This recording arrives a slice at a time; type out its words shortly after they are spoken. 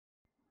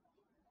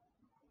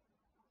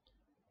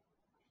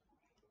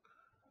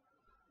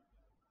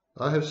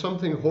I have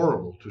something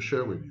horrible to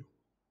share with you.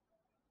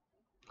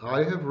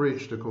 I have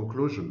reached the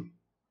conclusion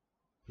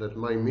that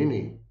my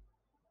Mini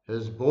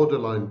has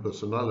borderline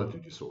personality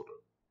disorder.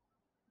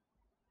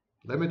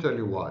 Let me tell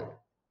you why.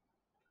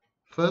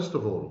 First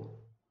of all,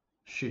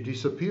 she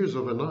disappears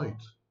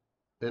overnight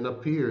and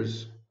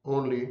appears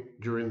only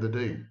during the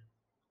day.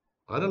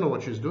 I don't know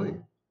what she's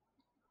doing.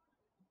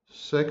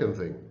 Second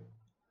thing,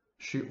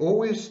 she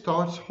always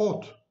starts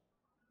hot,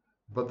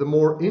 but the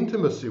more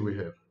intimacy we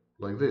have,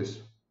 like this,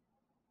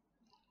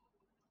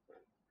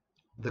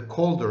 the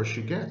colder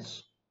she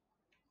gets.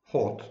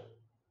 Hot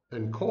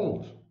and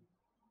cold.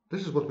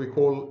 This is what we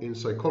call in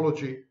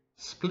psychology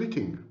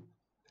splitting,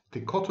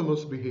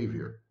 dichotomous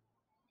behavior.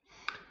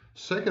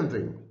 Second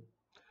thing,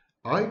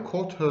 I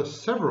caught her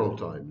several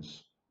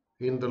times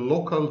in the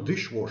local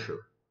dishwasher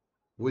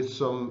with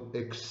some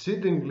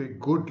exceedingly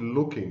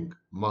good-looking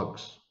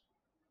mugs.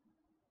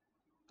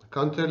 I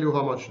can't tell you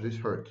how much this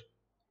hurt.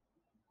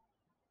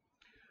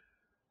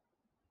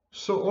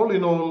 So all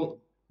in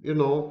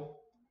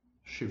all,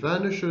 she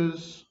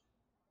vanishes.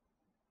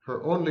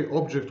 Her only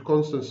object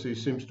constancy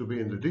seems to be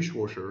in the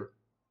dishwasher,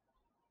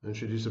 and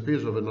she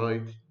disappears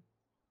overnight.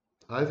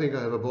 I think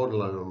I have a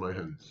borderline on my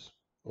hands,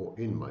 or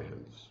in my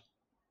hands.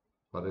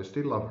 But I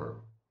still love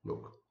her.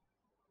 Look.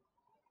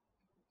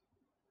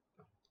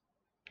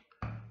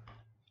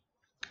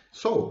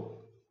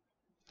 So,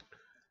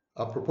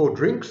 apropos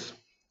drinks,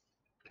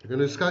 we're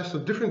going to discuss a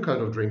different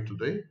kind of drink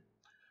today.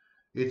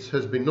 It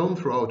has been known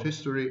throughout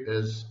history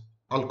as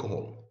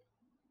alcohol.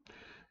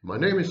 My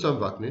name is Sam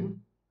Vaknin.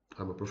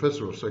 I'm a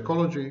professor of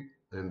psychology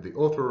and the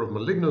author of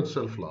Malignant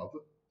Self-Love,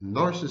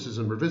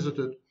 Narcissism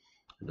Revisited,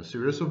 and a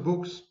series of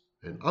books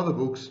and other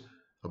books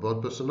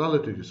about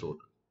personality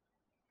disorder.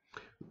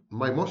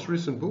 My most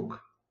recent book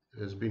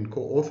has been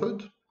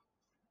co-authored,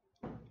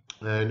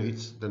 and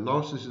it's The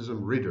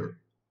Narcissism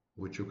Reader,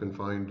 which you can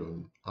find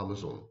on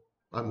Amazon.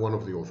 I'm one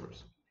of the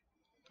authors.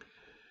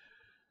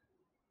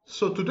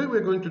 So today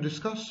we're going to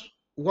discuss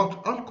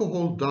what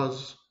alcohol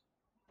does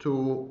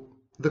to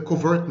the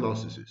covert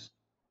narcissist.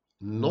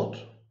 Not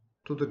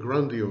to the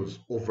grandiose,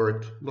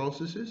 overt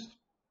narcissist,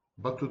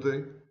 but to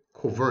the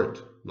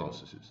covert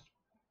narcissist.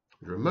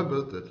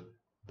 Remember that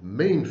the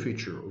main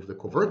feature of the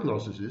covert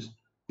narcissist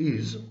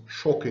is,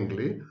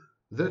 shockingly,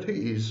 that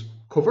he is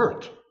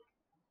covert.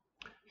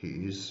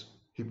 He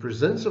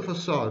presents a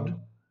facade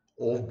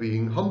of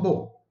being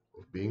humble,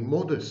 of being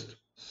modest,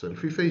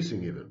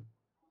 self-effacing even.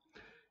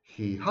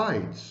 He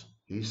hides,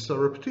 he's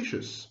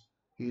surreptitious,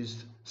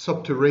 he's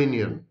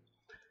subterranean,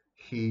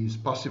 he's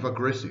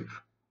passive-aggressive.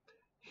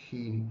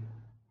 He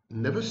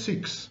never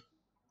seeks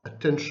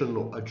attention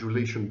or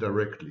adulation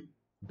directly,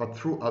 but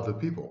through other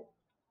people.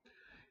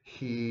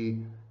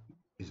 He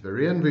is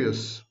very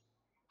envious.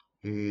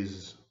 He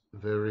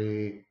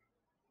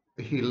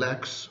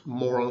lacks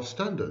moral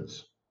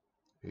standards.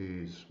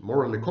 He's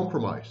morally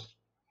compromised.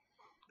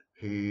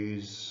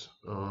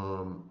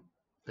 And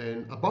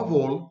above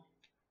all,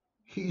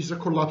 he is a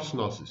collapsed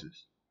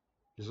narcissist.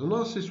 He's a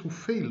narcissist who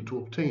failed to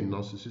obtain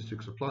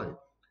narcissistic supply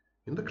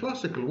in the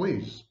classical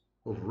ways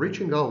of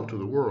reaching out to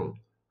the world,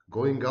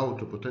 going out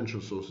to potential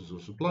sources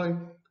of supply,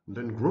 and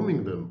then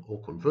grooming them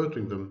or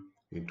converting them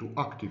into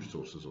active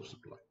sources of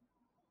supply.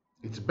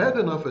 It's bad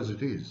enough as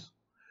it is,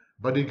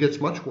 but it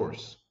gets much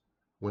worse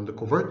when the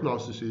covert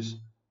narcissist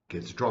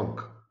gets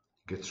drunk,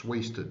 gets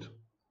wasted,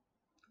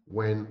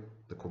 when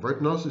the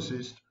covert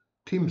narcissist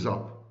teams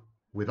up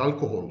with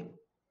alcohol.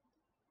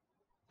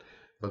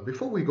 But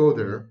before we go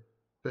there,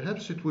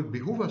 perhaps it would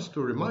behoove us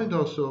to remind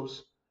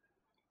ourselves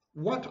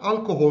what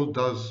alcohol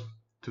does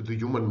to the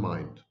human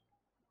mind.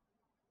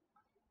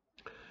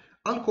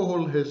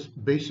 Alcohol has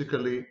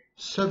basically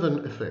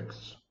 7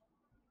 effects.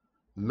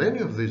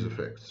 Many of these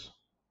effects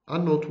are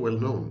not well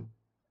known,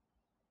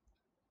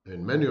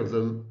 and many of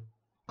them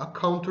are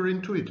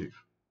counterintuitive,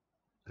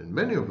 and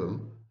many of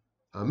them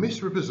are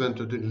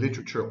misrepresented in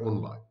literature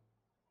online.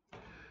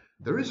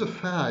 There is a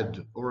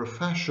fad or a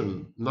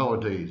fashion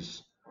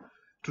nowadays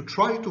to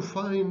try to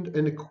find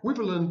an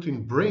equivalent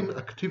in brain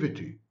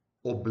activity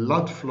or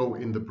blood flow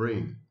in the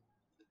brain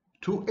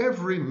to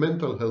every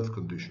mental health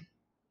condition.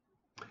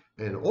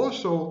 And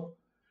also,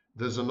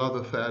 there's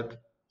another fad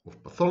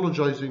of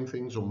pathologizing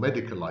things or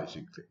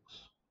medicalizing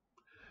things.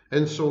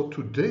 And so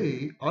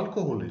today,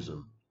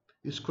 alcoholism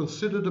is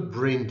considered a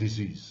brain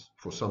disease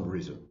for some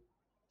reason.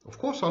 Of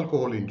course,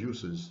 alcohol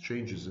induces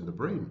changes in the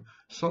brain,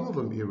 some of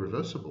them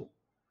irreversible.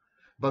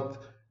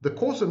 But the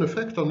cause and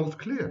effect are not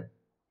clear.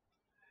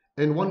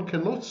 And one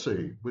cannot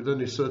say with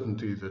any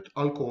certainty that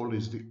alcohol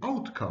is the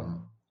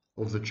outcome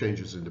of the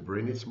changes in the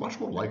brain. It's much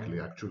more likely,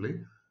 actually,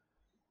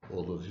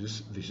 although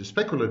this is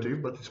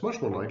speculative, but it's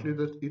much more likely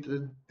that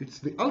it's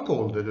the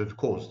alcohol that had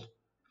caused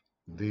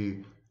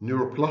the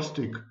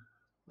neuroplastic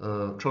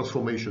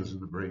transformations in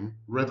the brain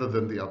rather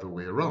than the other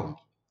way around.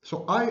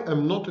 So I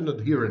am not an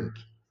adherent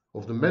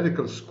of the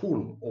medical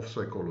school of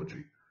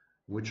psychology,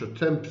 which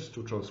attempts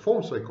to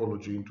transform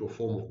psychology into a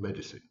form of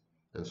medicine.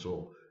 And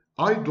so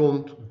I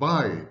don't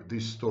buy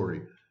this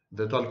story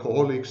that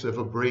alcoholics have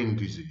a brain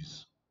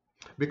disease.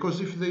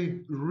 Because if they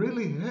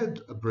really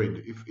had a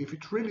brain, if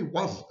it really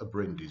was a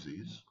brain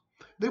disease,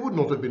 they would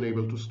not have been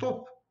able to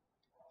stop.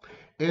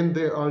 And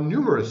there are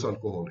numerous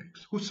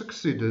alcoholics who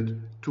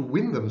succeeded to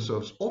win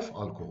themselves off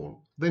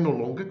alcohol. They no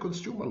longer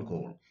consume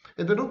alcohol.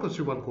 And they don't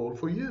consume alcohol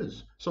for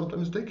years,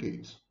 sometimes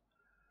decades.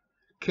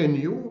 Can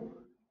you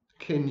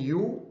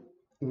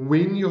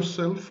win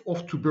yourself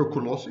of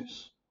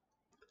tuberculosis?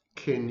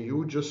 Can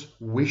you just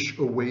wish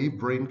away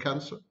brain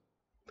cancer?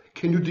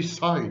 Can you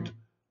decide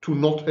to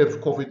not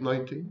have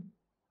COVID-19?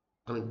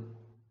 I mean,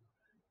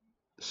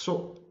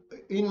 so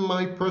in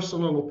my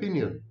personal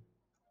opinion,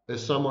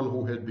 as someone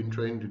who had been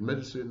trained in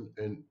medicine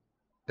and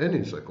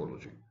in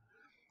psychology,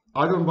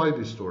 I don't buy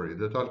this story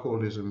that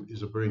alcoholism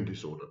is a brain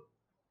disorder.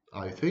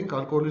 I think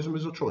alcoholism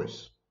is a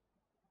choice.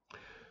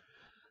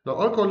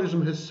 Now,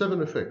 alcoholism has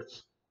 7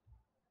 effects.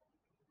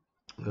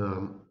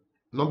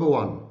 Number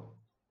 1,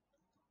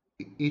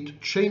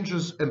 it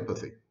changes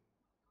empathy.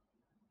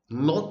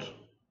 Not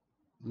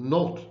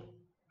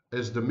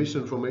as the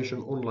misinformation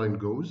online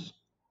goes,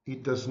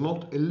 it does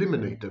not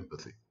eliminate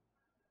empathy.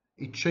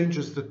 It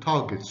changes the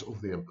targets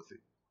of the empathy.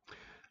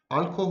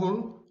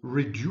 Alcohol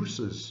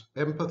reduces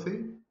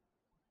empathy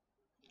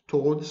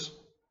towards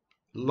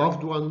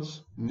loved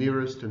ones,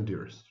 nearest and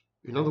dearest.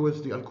 In other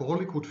words, the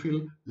alcoholic would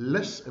feel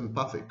less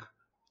empathic,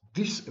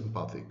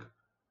 disempathic,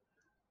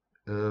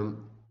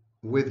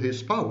 with his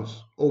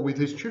spouse, or with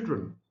his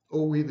children,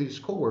 or with his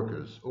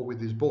co-workers, or with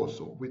his boss,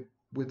 or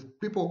with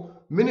people,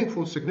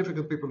 meaningful,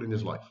 significant people in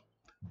his life.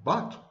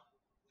 But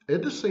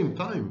at the same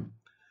time,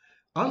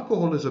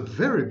 alcohol has a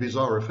very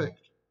bizarre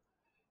effect.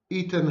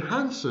 It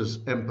enhances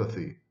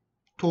empathy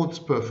towards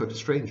perfect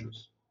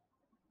strangers.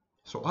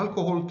 So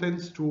alcohol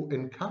tends to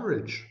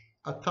encourage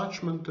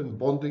attachment and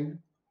bonding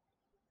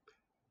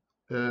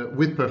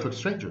with perfect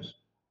strangers,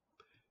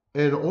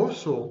 and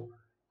also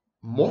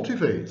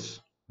motivates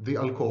the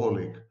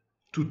alcoholic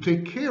to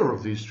take care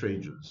of these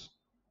strangers,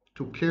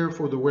 to care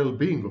for the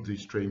well-being of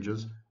these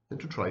strangers, and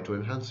to try to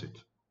enhance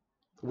it.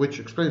 Which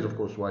explains, of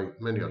course, why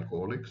many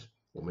alcoholics,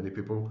 or many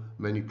people,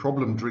 many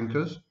problem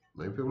drinkers,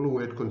 many people who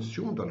had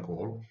consumed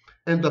alcohol,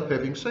 end up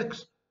having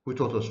sex with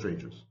total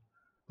strangers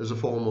as a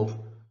form of,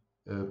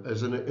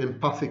 as an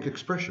empathic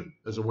expression,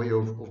 as a way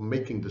of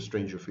making the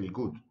stranger feel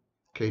good,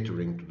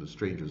 catering to the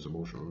stranger's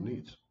emotional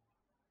needs.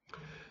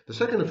 The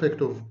second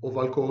effect of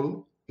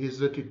alcohol is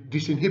that it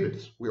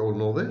disinhibits. We all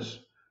know this.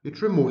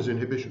 It removes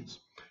inhibitions.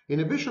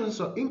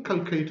 Inhibitions are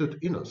inculcated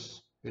in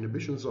us.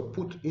 Inhibitions are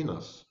put in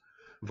us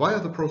via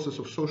the process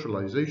of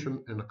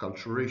socialization and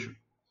acculturation.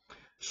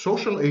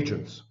 Social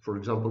agents, for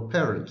example,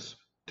 parents,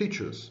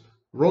 teachers,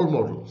 role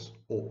models,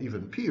 or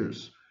even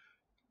peers,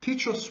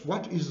 teach us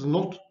what is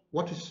not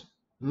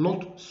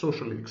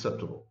socially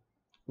acceptable,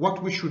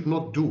 what we should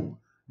not do,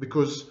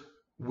 because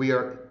we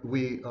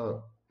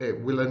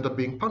will end up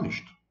being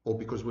punished, or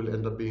because we'll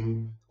end up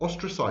being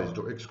ostracized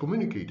or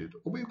excommunicated,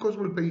 or because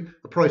we'll pay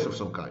a price of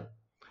some kind.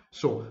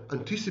 So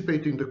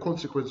anticipating the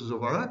consequences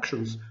of our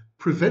actions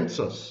prevents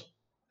us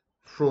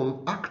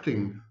from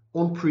acting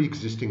on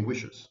pre-existing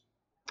wishes.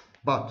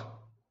 But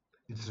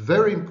it's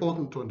very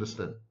important to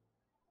understand,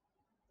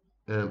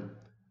 an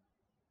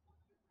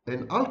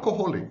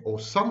alcoholic or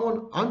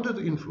someone under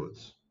the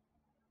influence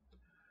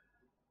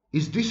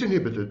is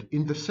disinhibited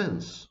in the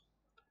sense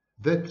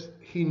that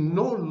he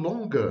no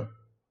longer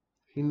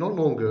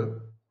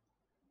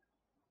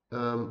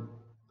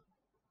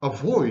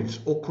avoids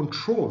or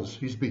controls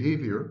his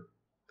behavior,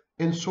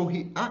 and so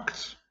he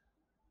acts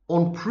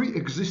on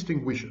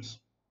pre-existing wishes.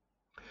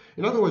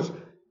 In other words,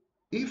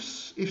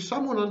 if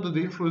someone under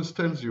the influence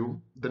tells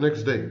you the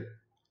next day,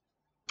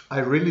 I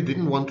really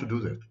didn't want to do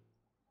that.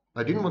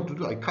 I didn't want to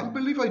do it. I can't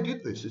believe I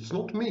did this. It's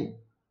not me.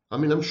 I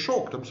mean, I'm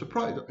shocked. I'm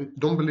surprised. I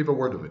don't believe a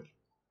word of it.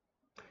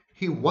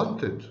 He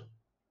wanted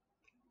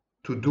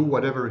to do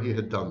whatever he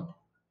had done.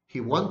 He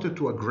wanted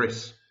to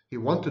aggress. He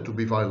wanted to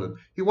be violent.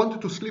 He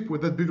wanted to sleep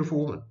with that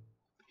beautiful woman.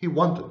 He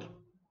wanted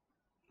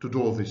to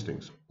do all these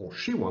things, or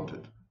she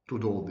wanted to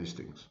do all these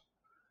things.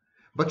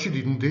 But she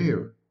didn't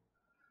dare.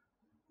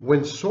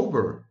 When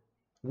sober,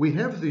 we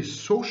have these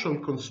social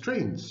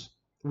constraints.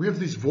 We have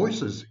these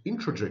voices,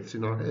 introjects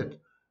in our head,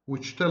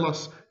 which tell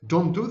us,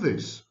 don't do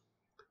this.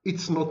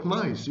 It's not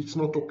nice. It's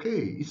not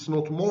okay. It's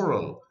not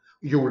moral.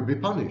 You will be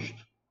punished.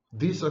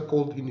 These are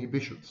called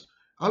inhibitions.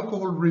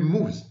 Alcohol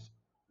removes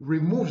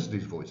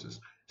these voices,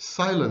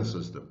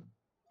 silences them,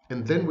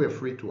 and then we're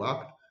free to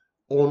act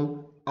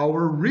on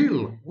our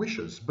real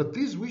wishes. But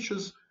these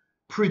wishes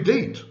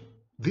predate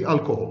the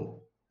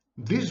alcohol.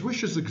 These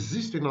wishes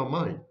exist in our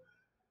mind.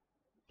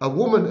 A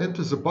woman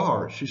enters a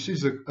bar, she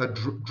sees a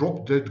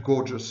drop-dead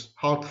gorgeous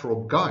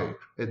heartthrob guy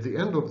at the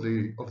end of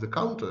the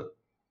counter.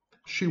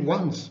 She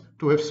wants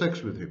to have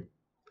sex with him.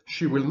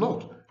 She will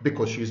not,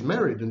 because she's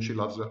married and she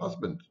loves her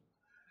husband.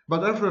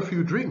 But after a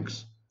few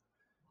drinks,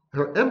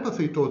 her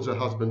empathy towards her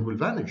husband will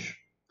vanish,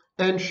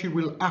 and she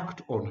will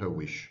act on her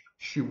wish.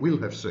 She will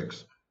have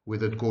sex with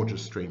that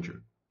gorgeous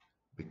stranger,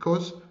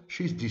 because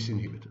she's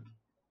disinhibited.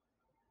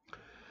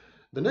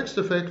 The next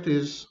effect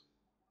is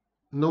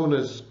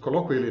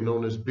colloquially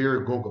known as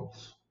beer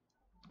goggles.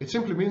 It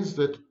simply means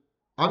that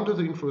under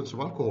the influence of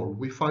alcohol,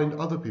 we find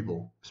other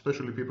people,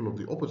 especially people of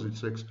the opposite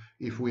sex,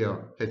 if we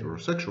are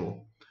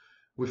heterosexual,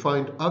 we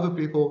find other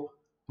people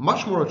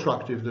much more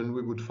attractive than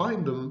we would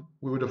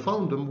have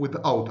found them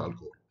without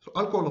alcohol. So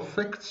alcohol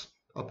affects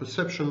our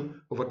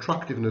perception of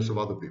attractiveness of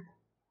other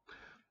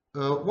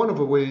people. One of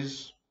the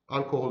ways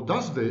alcohol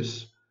does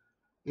this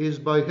is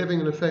by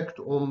having an effect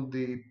on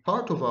the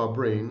part of our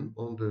brain,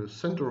 on the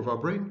center of our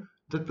brain,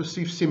 that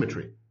perceives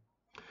symmetry.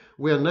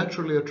 We are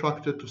naturally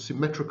attracted to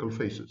symmetrical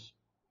faces.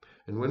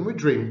 And when we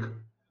drink,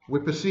 we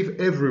perceive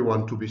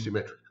everyone to be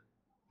symmetric.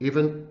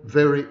 Even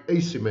very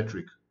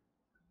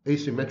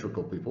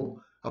asymmetrical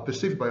people are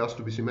perceived by us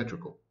to be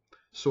symmetrical.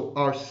 So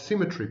our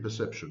symmetry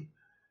perception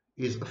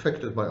is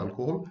affected by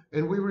alcohol,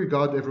 and we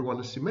regard everyone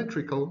as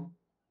symmetric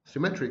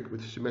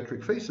with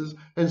symmetric faces,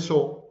 and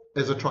so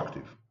as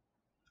attractive.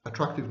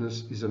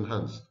 Attractiveness is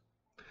enhanced.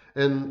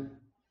 And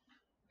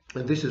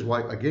this is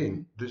why,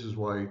 again,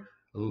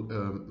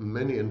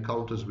 many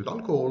encounters with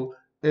alcohol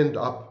end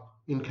up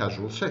in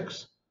casual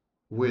sex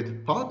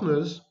with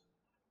partners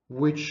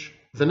which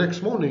the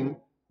next morning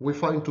we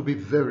find to be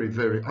very,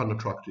 very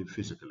unattractive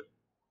physically.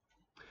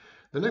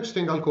 The next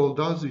thing alcohol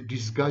does, it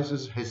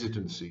disguises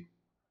hesitancy.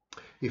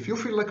 If you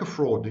feel like a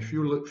fraud, if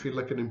you feel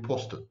like an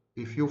imposter,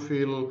 if you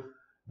feel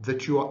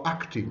that you are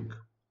acting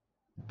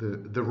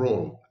the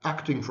role,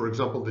 acting, for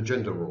example, the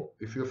gender role,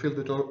 if you feel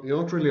that you're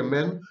not really a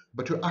man,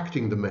 but you're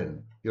acting the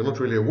man, you're not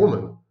really a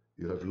woman,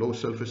 you have low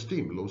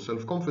self-esteem, low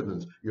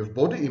self-confidence, you have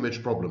body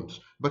image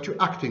problems, but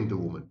you're acting the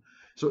woman.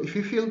 So if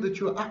you feel that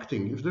you're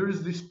acting, if there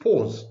is this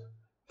pause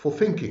for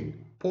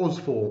thinking, pause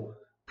for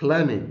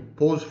planning,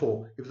 pause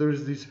for, if there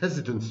is this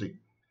hesitancy,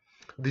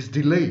 this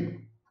delay,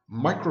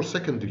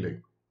 microsecond delay,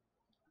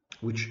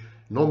 which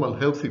normal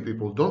healthy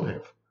people don't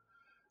have,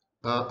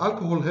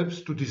 alcohol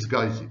helps to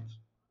disguise it.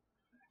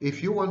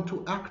 If you want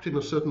to act in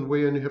a certain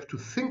way and you have to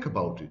think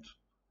about it,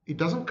 it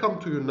doesn't come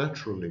to you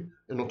naturally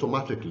and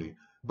automatically,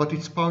 but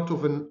it's part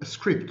of a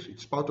script,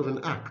 it's part of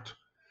an act.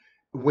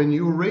 When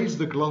you raise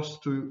the glass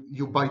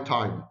you buy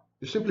time,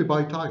 you simply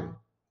buy time,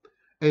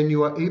 and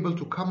you are able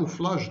to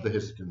camouflage the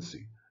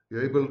hesitancy,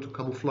 you're able to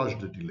camouflage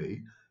the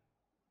delay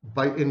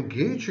by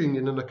engaging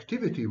in an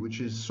activity which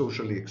is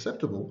socially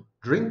acceptable,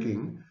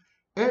 drinking,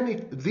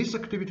 and this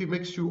activity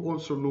makes you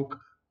also look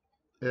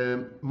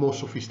more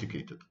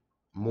sophisticated,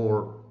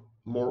 more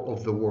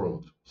of the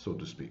world, so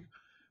to speak.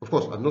 Of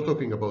course, I'm not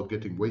talking about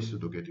getting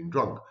wasted or getting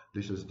drunk.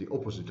 This is the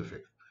opposite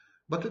effect.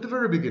 But at the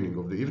very beginning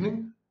of the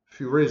evening, if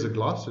you raise a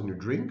glass and you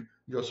drink,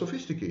 you are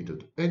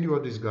sophisticated and you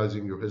are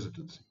disguising your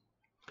hesitancy.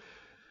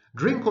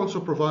 Drink also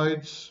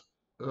provides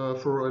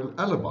for an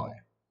alibi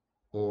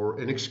or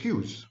an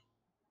excuse.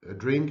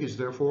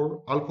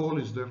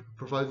 Alcohol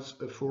provides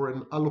for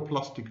an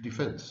alloplastic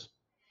defense.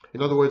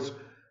 In other words,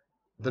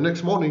 the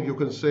next morning you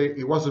can say,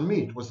 it wasn't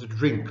me, it was the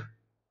drink.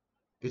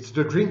 It's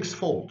the drink's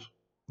fault.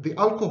 The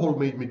alcohol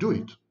made me do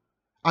it.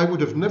 I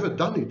would have never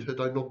done it had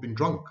I not been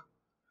drunk.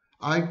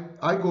 I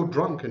got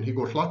drunk and he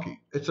got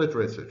lucky,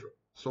 etc., etc.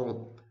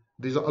 So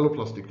these are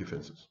alloplastic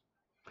defenses.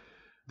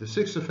 The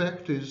sixth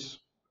effect is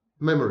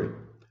memory.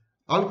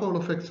 Alcohol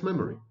affects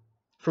memory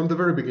from the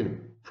very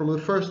beginning. From the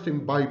first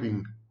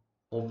imbibing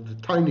of the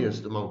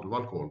tiniest amount of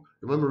alcohol,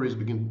 your memory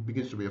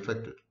begins to be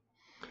affected.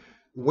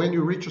 When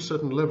you reach a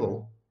certain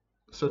level,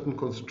 a certain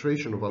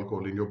concentration of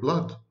alcohol in your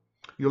blood,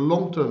 your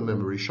long-term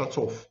memory shuts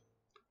off.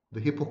 The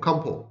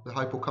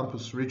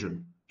hippocampus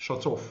region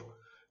shuts off,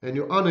 and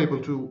you're unable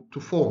to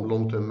form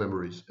long-term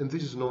memories. And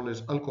this is known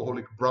as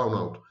alcoholic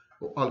brownout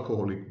or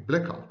alcoholic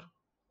blackout.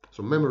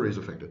 So memory is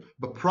affected.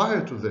 But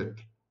prior to that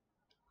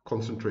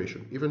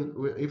concentration, even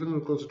when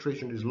the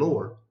concentration is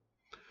lower,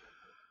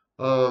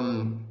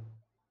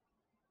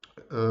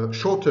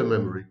 short-term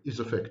memory is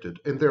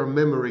affected, and there are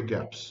memory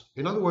gaps.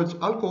 In other words,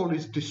 alcohol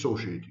is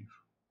dissociative.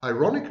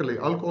 Ironically,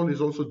 alcohol is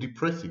also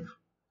depressive.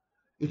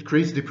 It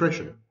creates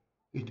depression.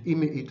 It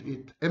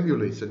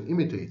emulates and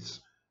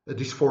imitates a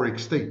dysphoric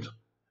state.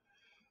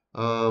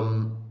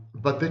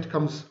 But that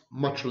comes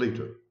much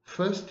later.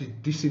 First,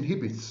 it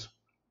disinhibits.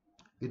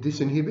 It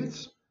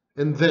disinhibits,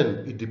 and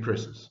then it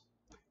depresses.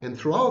 And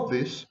throughout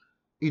this,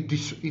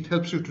 it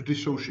helps you to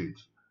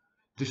dissociate.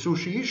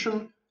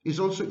 Dissociation is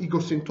also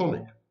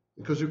egosyntonic,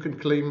 because you can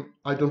claim,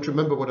 I don't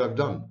remember what I've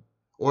done,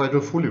 or I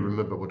don't fully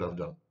remember what I've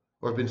done,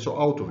 or I've been so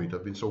out of it,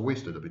 I've been so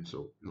wasted, I've been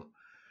so,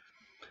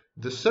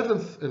 The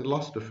seventh and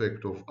last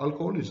effect of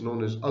alcohol is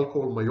known as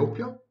alcohol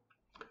myopia.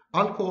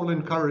 Alcohol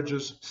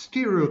encourages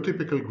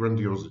stereotypical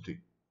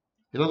grandiosity.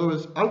 In other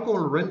words,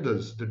 alcohol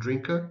renders the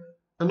drinker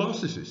a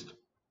narcissist,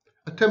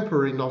 a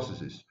temporary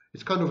narcissist.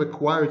 It's kind of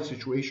acquired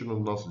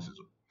situational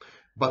narcissism.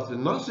 But the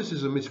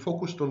narcissism is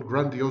focused on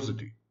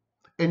grandiosity,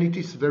 and it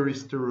is very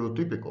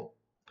stereotypical.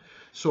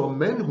 So a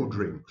man who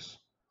drinks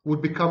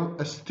would become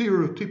a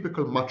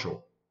stereotypical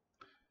macho,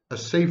 a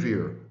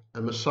savior,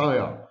 a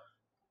messiah,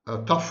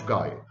 a tough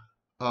guy,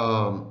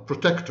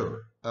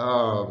 protector,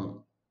 a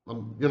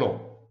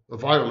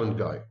violent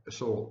guy.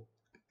 So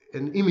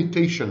an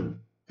imitation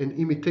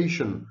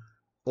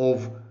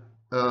of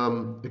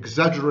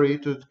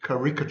exaggerated,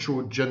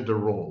 caricatured gender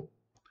role.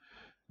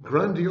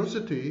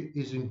 Grandiosity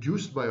is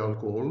induced by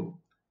alcohol,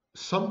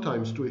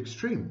 sometimes to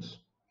extremes,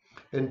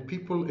 and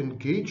people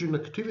engage in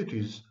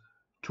activities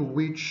to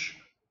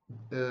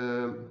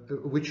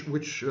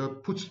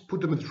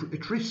put them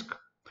at risk.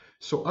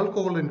 So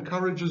alcohol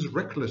encourages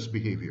reckless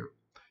behavior.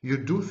 You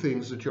do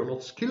things that you're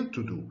not skilled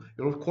to do,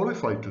 you're not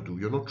qualified to do,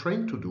 you're not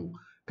trained to do,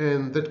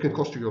 and that can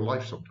cost you your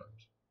life sometimes.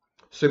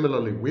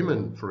 Similarly,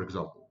 women, for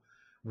example,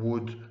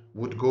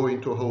 would go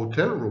into a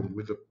hotel room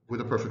with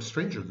a perfect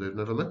stranger they've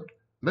never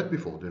met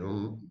before.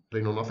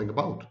 They know nothing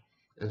about,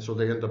 and so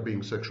they end up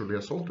being sexually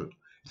assaulted.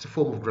 It's a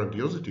form of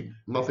grandiosity.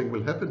 Nothing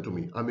will happen to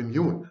me. I'm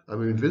immune.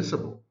 I'm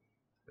invincible.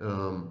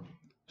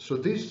 So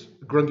this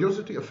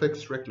grandiosity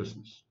affects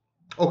recklessness.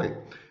 Okay,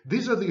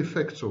 these are the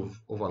effects of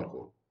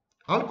alcohol.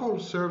 Alcohol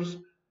serves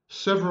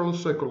several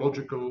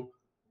psychological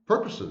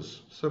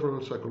purposes,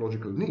 several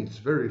psychological needs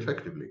very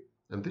effectively.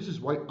 And this is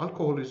why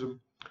alcoholism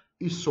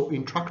is so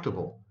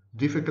intractable,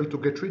 difficult to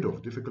get rid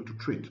of, difficult to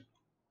treat.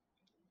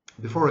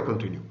 Before I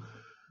continue,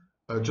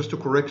 just to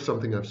correct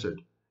something I've said,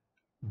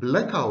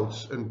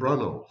 blackouts and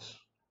brownouts,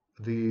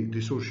 the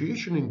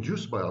dissociation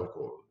induced by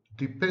alcohol,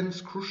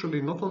 depends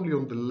crucially not only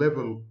on the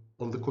level,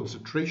 on the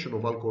concentration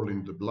of alcohol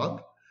in the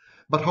blood,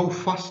 but how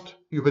fast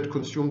you had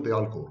consumed the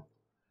alcohol,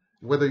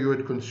 whether you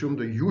had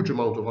consumed a huge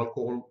amount of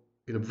alcohol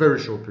in a very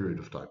short period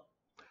of time.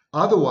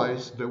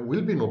 Otherwise, there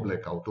will be no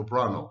blackout or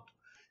brownout,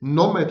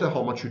 no matter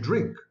how much you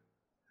drink.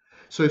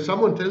 So if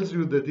someone tells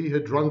you that he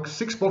had drunk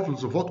 6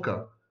 bottles of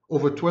vodka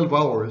over 12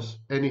 hours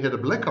and he had a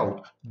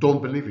blackout,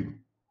 don't believe him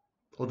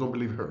or don't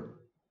believe her.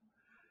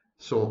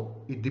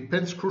 So it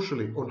depends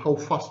crucially on how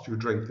fast you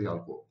drank the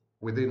alcohol,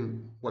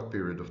 within what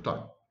period of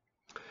time.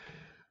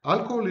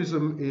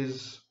 Alcoholism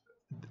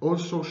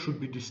also should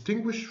be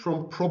distinguished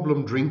from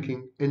problem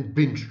drinking and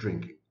binge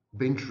drinking.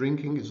 Binge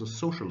drinking is a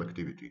social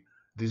activity.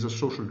 These are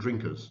social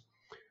drinkers.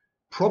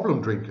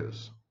 Problem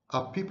drinkers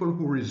are people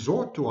who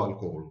resort to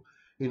alcohol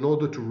in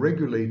order to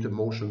regulate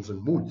emotions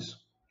and moods,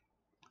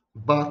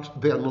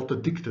 but they are not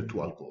addicted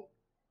to alcohol.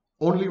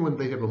 Only when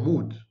they have a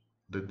mood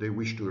that they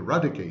wish to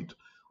eradicate,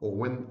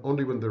 or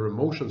only when their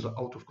emotions are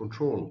out of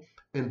control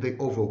and they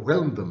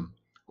overwhelm them,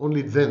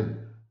 only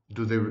then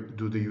do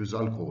they use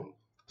alcohol.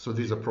 So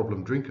these are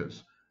problem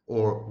drinkers,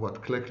 or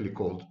what colloquially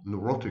called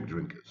neurotic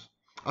drinkers.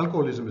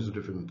 Alcoholism is a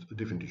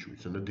different issue.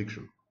 It's an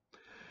addiction.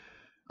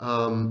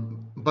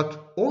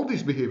 But all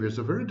these behaviors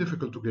are very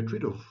difficult to get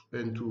rid of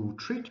and to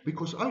treat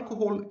because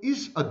alcohol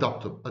is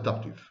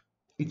adaptive.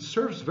 It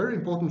serves very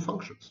important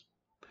functions.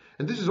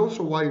 And this is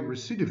also why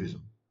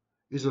recidivism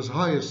is as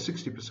high as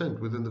 60%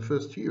 within the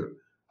first year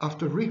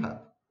after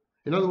rehab.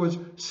 In other words,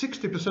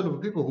 60%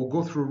 of people who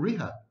go through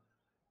rehab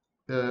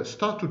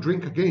start to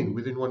drink again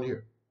within 1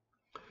 year.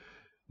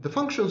 The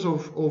functions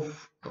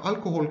of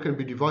alcohol can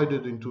be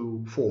divided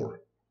into 4.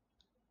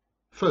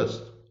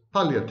 First,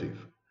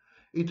 palliative.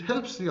 It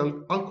helps the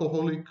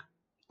alcoholic,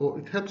 or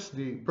it helps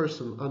the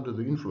person under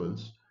the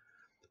influence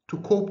to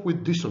cope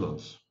with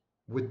dissonance,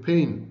 with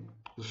pain,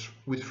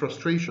 with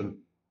frustration,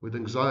 with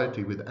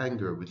anxiety, with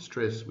anger, with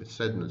stress, with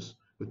sadness,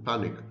 with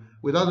panic,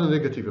 with other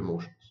negative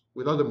emotions,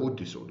 with other mood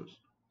disorders.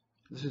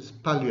 This is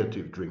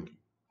palliative drinking.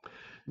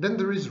 Then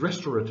there is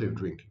restorative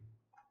drinking.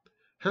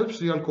 Helps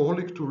the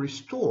alcoholic to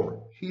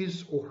restore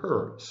his or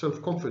her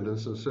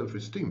self-confidence and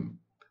self-esteem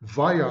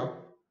via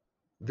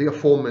the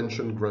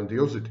aforementioned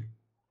grandiosity.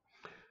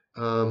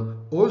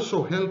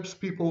 Also helps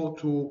people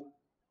to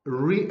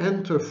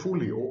re-enter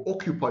fully or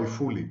occupy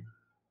fully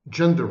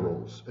gender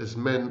roles as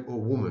men or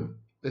women,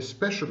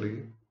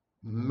 especially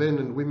men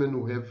and women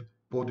who have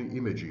body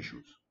image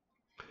issues.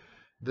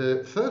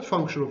 The third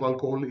function of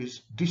alcohol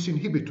is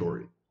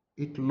disinhibitory.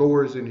 It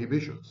lowers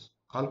inhibitions.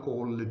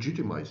 Alcohol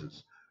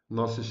legitimizes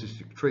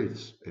narcissistic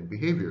traits and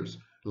behaviors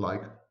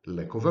like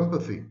lack of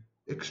empathy,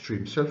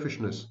 extreme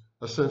selfishness,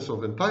 a sense of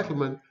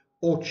entitlement,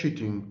 or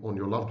cheating on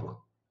your loved one.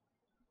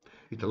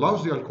 It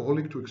allows the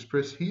alcoholic to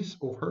express his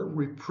or her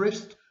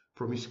repressed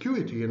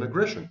promiscuity and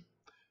aggression,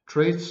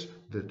 traits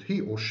that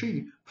he or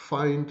she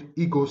find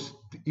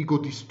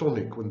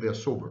ego-dystonic when they are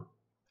sober.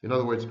 In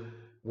other words,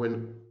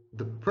 when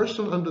the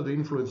person under the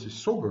influence is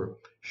sober,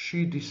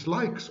 she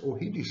dislikes or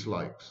he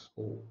dislikes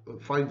or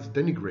finds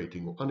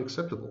denigrating or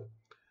unacceptable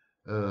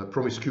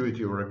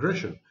promiscuity or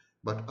aggression.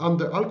 But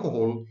under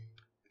alcohol,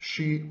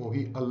 she or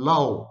he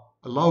allow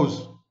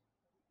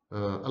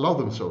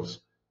themselves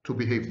to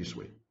behave this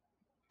way.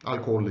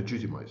 Alcohol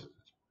legitimizes it.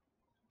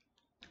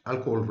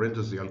 Alcohol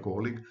renders the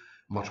alcoholic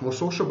much more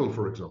sociable,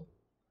 for example,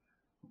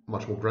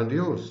 much more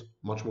grandiose,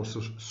 much more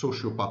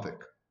sociopathic,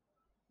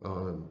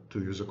 to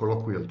use a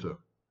colloquial term.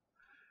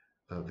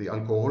 The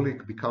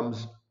alcoholic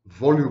becomes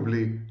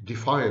volubly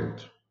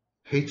defiant,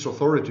 hates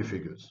authority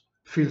figures,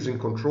 feels in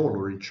control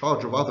or in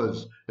charge of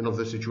others and of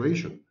the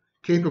situation,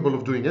 capable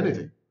of doing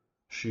anything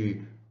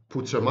she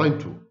puts her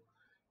mind to,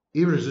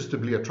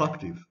 irresistibly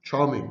attractive,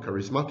 charming,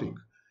 charismatic,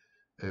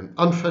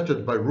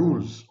 unfettered by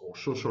rules or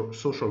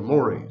social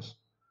mores.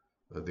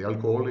 The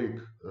alcoholic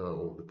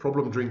or the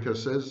problem drinker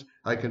says,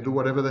 I can do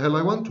whatever the hell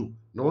I want to.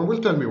 No one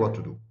will tell me what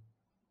to do.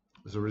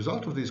 As a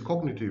result of these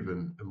cognitive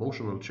and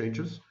emotional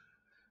changes,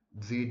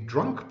 The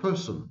drunk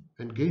person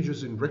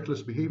engages in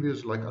reckless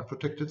behaviors like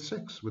unprotected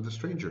sex with a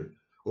stranger,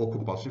 or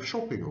compulsive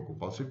shopping, or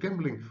compulsive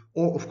gambling,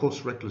 or of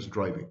course reckless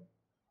driving.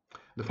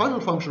 The final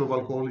function of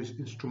alcohol is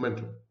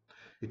instrumental.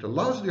 It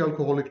allows the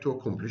alcoholic to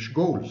accomplish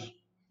goals,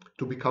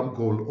 to become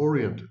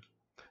goal-oriented.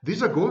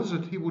 These are goals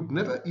that he would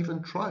never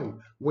even try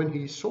when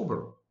he is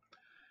sober.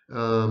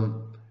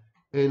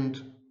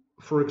 And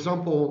for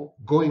example,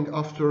 going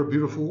after a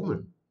beautiful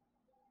woman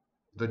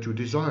that you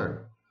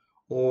desire,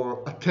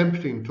 or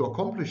attempting to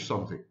accomplish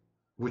something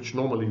which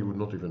normally you would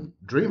not even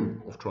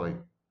dream of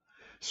trying.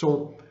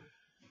 So,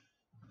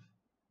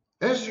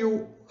 as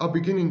you are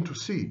beginning to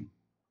see,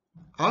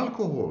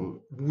 alcohol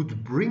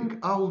would bring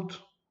out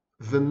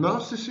the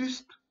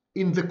narcissist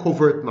in the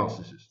covert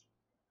narcissist.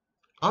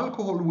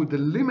 Alcohol would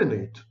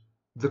eliminate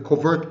the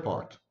covert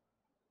part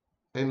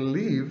and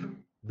leave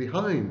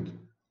behind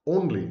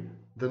only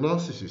the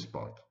narcissist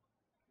part.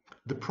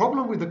 The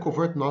problem with the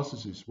covert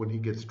narcissist when he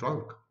gets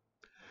drunk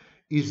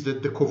is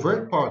that the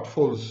covert part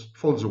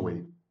falls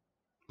away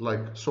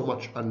like so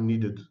much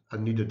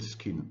unneeded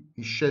skin.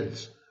 He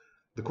sheds.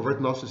 The covert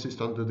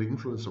narcissist under the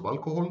influence of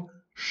alcohol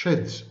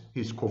sheds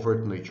his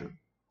covert nature.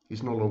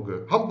 He's no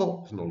longer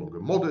humble, he's no longer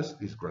modest,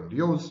 he's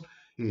grandiose,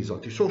 he is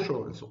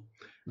antisocial, and so on.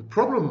 The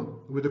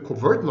problem with the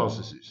covert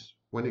narcissist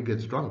when he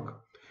gets drunk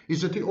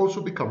is that he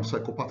also becomes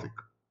psychopathic.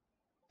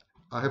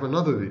 I have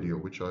another video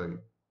which I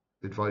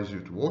advise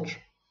you to watch,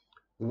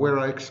 where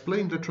I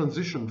explain the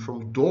transition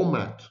from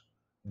doormat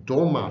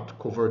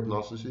covert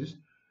narcissist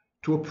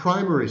to a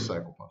primary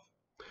psychopath.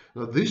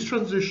 Now, this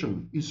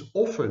transition is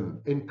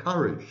often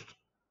encouraged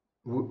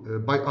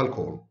by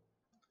alcohol.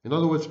 In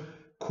other words,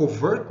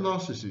 covert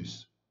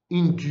narcissists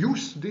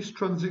induce this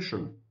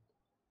transition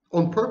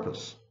on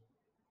purpose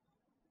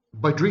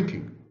by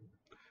drinking.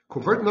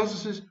 Covert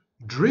narcissists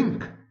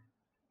drink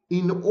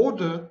in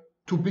order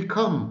to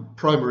become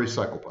primary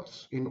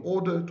psychopaths, in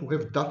order to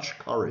have Dutch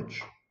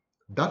courage.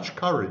 Dutch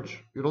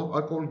courage, you know,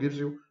 alcohol gives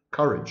you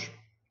courage.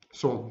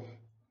 So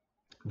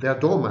they are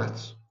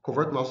doormats.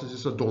 Covert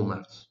narcissists are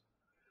doormats.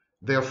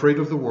 They are afraid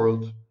of the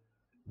world.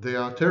 They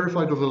are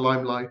terrified of the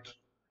limelight.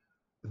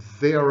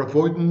 They are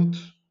avoidant.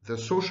 They're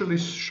socially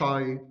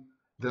shy.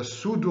 They're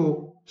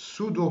pseudo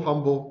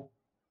humble,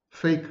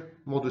 fake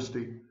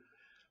modesty.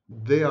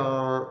 They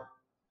are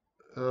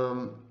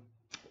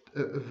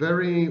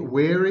very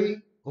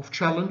wary of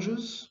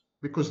challenges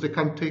because they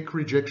can't take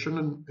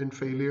rejection and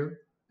failure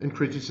and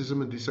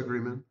criticism and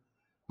disagreement,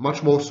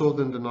 much more so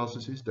than the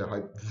narcissist.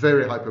 They're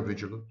very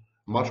hypervigilant,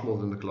 much more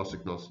than the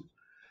classic narcissist.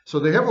 So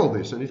they have all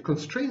this, and it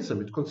constrains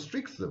them, it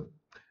constricts them.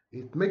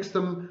 It makes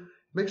them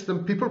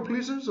people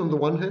pleasers on the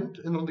one hand,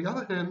 and on the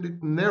other hand,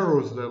 it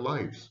narrows their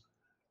lives.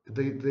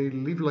 They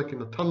live like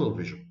in a tunnel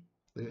vision.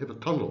 They have a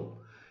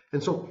tunnel.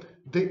 And so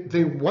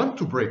they want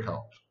to break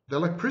out. They're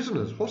like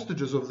prisoners,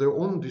 hostages of their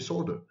own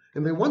disorder,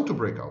 and they want to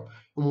break out.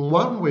 And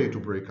one way to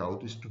break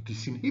out is to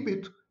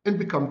disinhibit and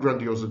become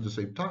grandiose at the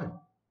same time.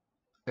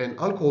 And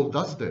alcohol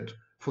does that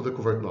for the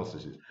covert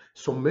narcissist.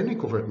 So many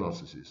covert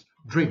narcissists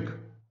drink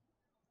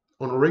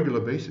on a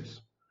regular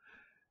basis.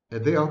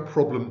 And they are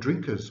problem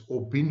drinkers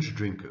or binge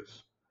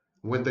drinkers.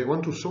 When they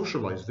want to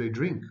socialize, they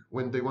drink.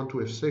 When they want to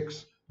have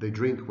sex, they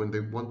drink. When they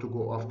want to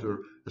go after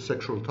a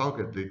sexual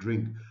target, they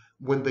drink.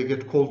 When they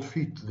get cold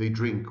feet, they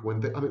drink.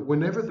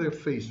 Whenever they're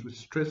faced with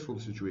stressful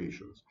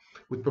situations,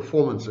 with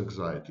performance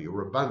anxiety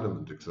or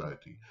abandonment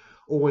anxiety,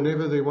 or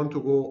whenever they want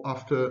to go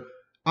after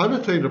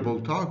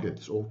unattainable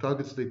targets or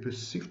targets they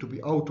perceive to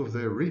be out of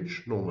their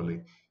reach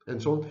normally,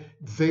 and so on,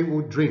 they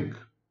would drink.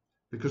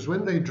 Because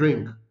when they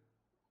drink,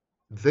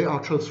 they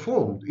are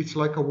transformed. It's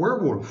like a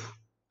werewolf,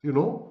 you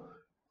know?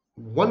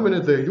 1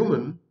 minute they're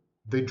human,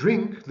 they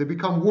drink, they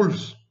become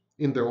wolves,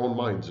 in their own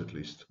minds at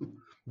least.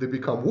 They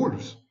become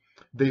wolves.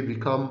 They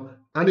become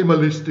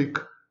animalistic,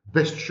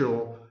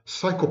 bestial,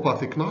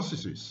 psychopathic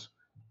narcissists.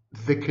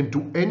 They can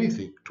do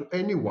anything to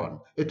anyone,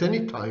 at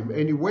any time,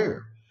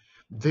 anywhere.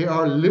 They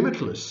are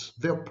limitless,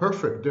 they're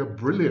perfect, they're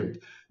brilliant,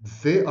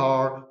 they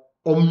are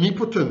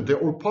omnipotent, they're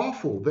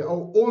all-powerful, they are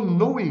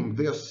all-knowing,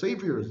 they are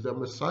saviors, they're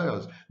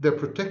messiahs, they're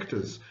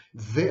protectors,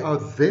 they are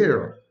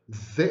there,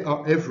 they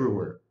are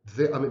everywhere.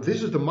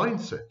 This is the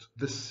mindset,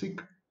 the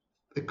sick,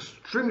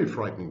 extremely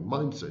frightening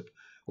mindset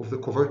of the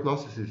covert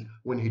narcissist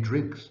when he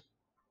drinks.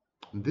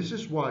 And this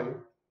is why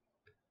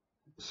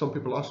some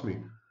people ask me,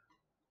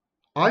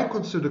 I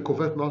consider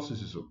covert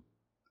narcissism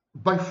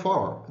by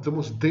far the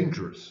most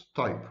dangerous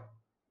type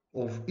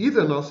of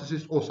either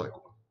narcissist or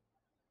psychopath.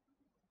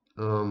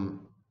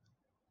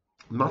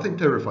 Nothing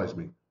terrifies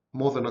me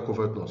more than a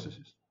covert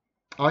narcissist.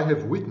 I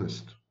have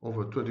witnessed,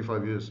 over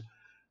 25 years,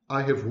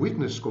 I have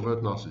witnessed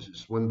covert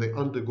narcissists when they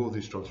undergo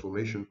this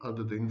transformation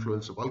under the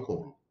influence of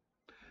alcohol.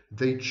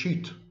 They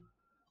cheat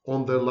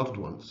on their loved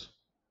ones,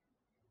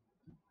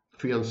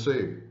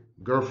 fiancé,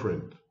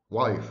 girlfriend,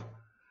 wife.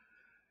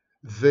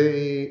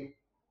 They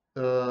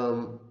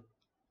have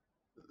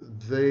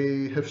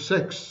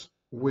sex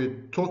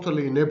with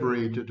totally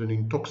inebriated and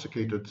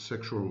intoxicated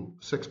sex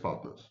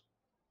partners.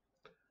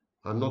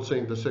 I'm not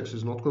saying the sex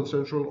is not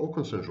consensual or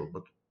consensual,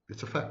 but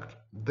it's a fact.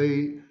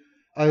 They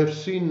I've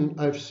seen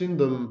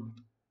them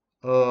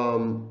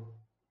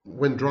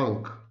when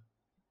drunk,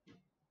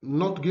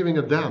 not giving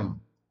a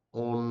damn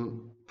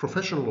on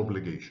professional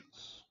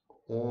obligations,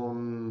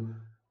 on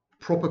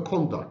proper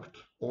conduct,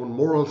 on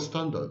moral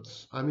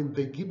standards. I mean,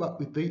 they give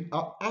up. They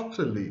are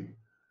utterly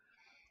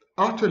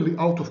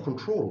out of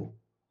control.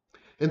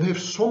 And they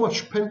have so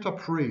much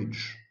pent-up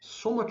rage,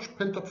 so much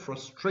pent-up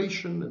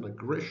frustration and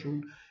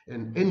aggression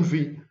and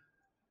envy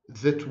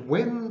that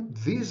when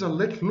these are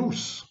let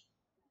loose,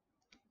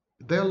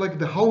 they're like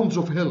the hounds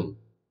of hell.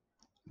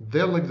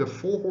 They're like the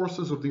four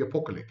horses of the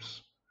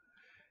apocalypse.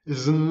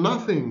 There's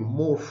nothing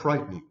more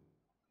frightening,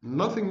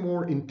 nothing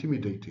more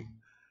intimidating,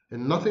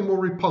 and nothing more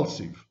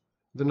repulsive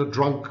than a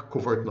drunk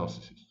covert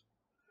narcissist.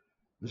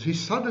 He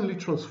suddenly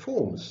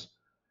transforms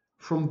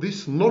from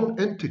this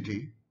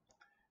non-entity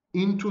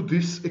into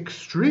this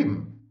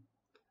extreme,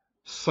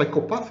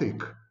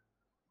 psychopathic,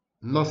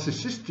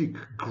 narcissistic,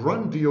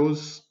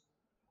 grandiose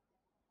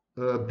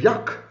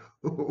byak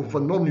of a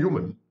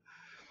non-human,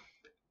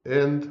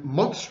 and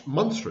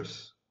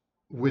monstrous,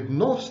 with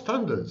no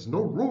standards,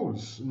 no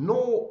rules,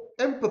 no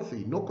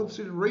empathy, no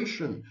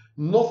consideration,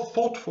 no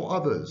thought for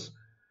others,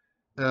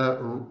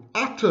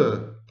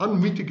 utter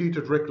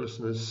unmitigated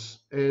recklessness,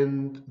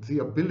 and the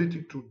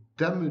ability to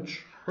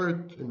damage,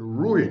 hurt, and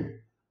ruin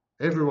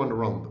everyone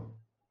around them.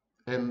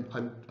 And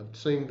I'm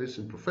saying this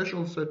in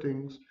professional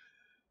settings,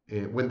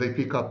 when they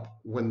pick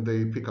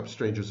up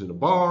strangers in a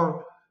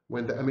bar,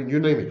 I mean, you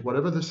name it,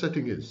 whatever the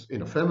setting is,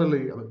 in a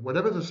family, I mean,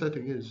 whatever the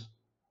setting is,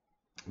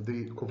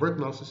 the covert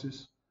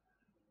narcissist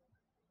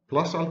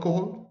plus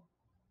alcohol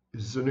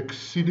is an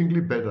exceedingly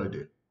bad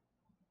idea.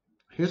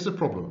 Here's the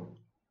problem: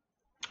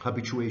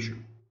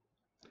 habituation.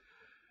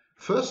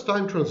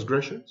 First-time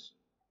transgressions,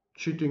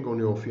 cheating on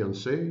your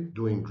fiancé,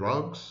 doing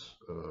drugs,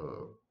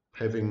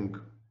 having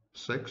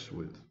sex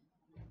with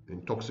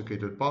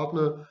intoxicated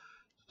partner,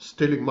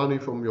 stealing money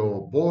from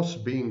your boss,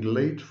 being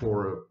late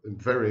for a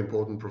very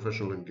important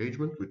professional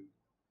engagement with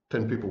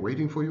 10 people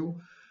waiting for you.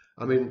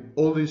 I mean,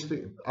 all these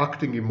things,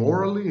 acting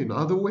immorally in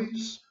other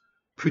ways,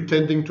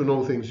 pretending to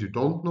know things you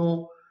don't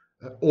know,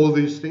 all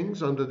these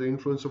things under the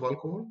influence of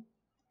alcohol.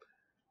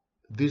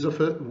 These are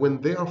when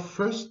the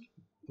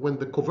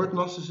covert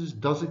narcissist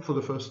does it for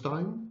the first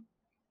time,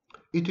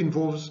 it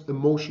involves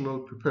emotional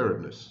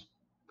preparedness.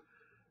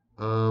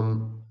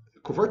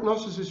 Covert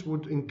narcissists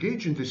would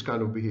engage in this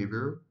kind of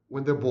behavior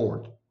when they're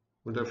bored,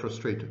 when they're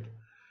frustrated.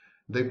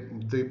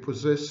 They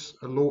possess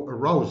a low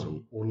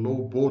arousal or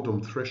low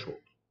boredom threshold,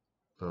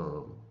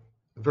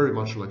 very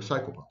much like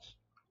psychopaths.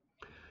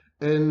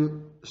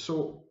 And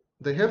so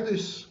they have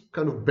this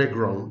kind of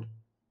background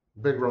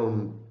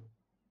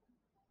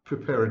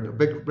prepared,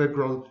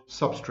 background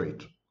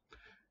substrate.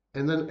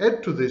 And then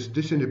add to this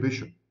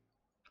disinhibition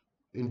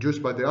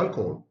induced by the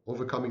alcohol,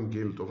 overcoming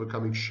guilt,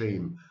 overcoming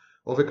shame,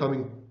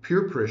 overcoming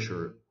peer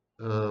pressure,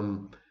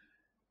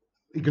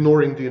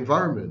 ignoring the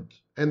environment,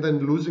 and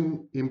then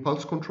losing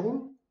impulse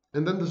control.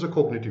 And then there's a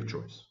cognitive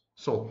choice.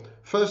 So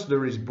first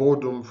there is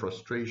boredom,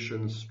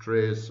 frustration,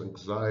 stress,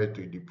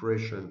 anxiety,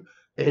 depression,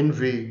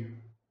 envy.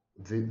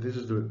 This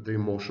is the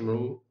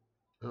emotional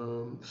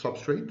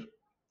substrate,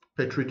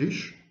 petri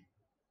dish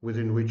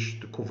within which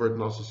the covert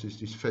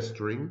narcissist is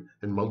festering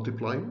and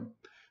multiplying.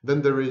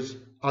 Then there is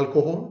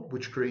alcohol,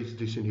 which creates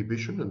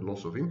disinhibition and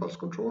loss of impulse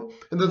control.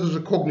 And then there's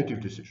a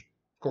cognitive decision,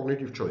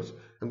 cognitive choice.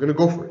 I'm going to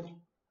go for it.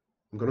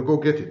 I'm going to go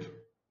get it.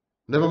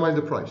 Never mind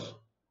the price.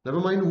 Never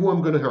mind who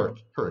I'm going to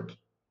hurt.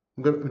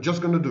 I'm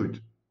just going to do it.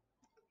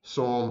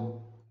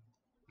 So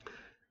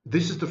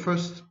this is the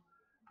first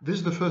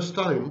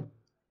time.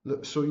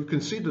 So you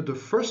can see that the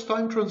first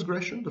time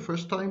transgression, the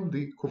first time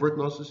the covert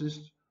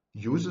narcissist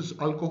uses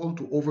alcohol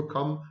to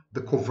overcome the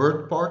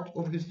covert part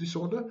of his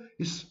disorder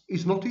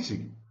is not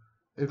easy.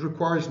 It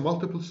requires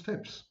multiple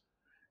steps,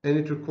 and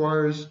it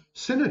requires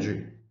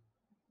synergy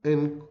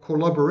and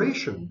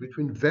collaboration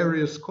between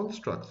various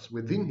constructs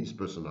within his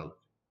personality.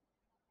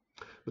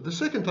 But the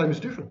second time is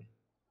different,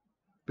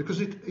 because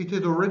it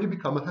had already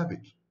become a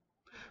habit.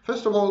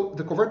 First of all,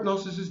 the covert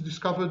narcissist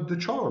discovered the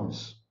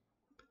charms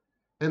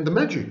and the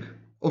magic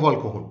of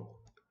alcohol.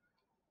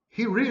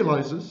 He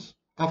realizes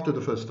after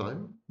the first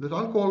time that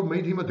alcohol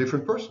made him a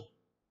different person.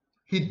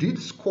 He did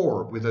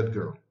score with that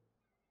girl.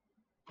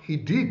 He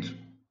did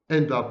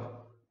end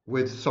up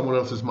with someone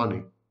else's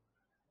money.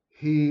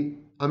 He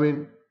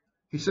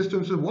says to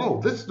himself,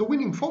 wow, that's the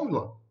winning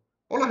formula.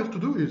 All I have to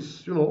do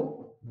is,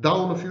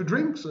 down a few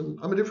drinks and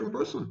I'm a different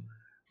person.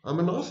 I'm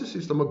a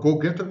narcissist. I'm a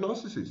go-getter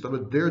narcissist. I'm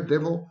a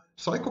daredevil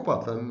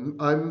psychopath.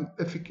 I'm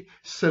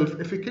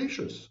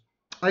self-efficacious.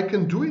 I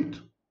can do it.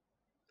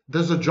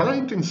 There's a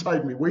giant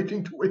inside me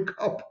waiting to wake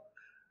up.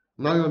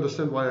 Now you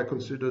understand why I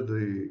consider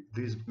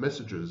these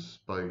messages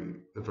by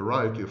a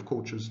variety of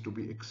coaches to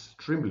be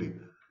extremely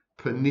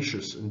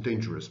pernicious and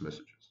dangerous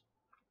messages.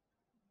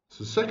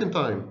 So the second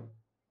time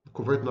the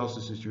covert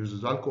narcissist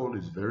uses alcohol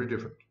is very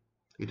different.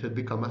 It had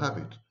become a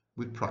habit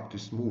with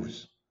practiced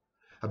moves.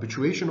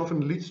 Habituation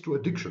often leads to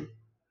addiction.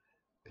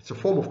 It's a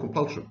form of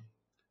compulsion.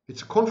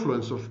 It's a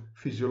confluence of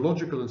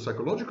physiological and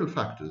psychological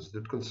factors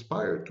that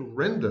conspire to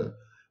render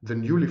the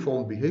newly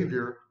formed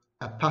behavior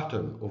a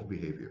pattern of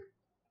behavior.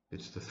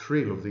 It's the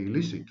thrill of the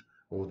illicit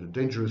or the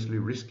dangerously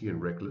risky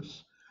and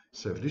reckless.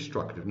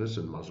 Self-destructiveness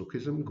and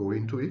masochism go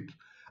into it.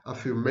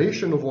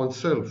 Affirmation of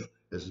oneself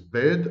as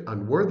bad,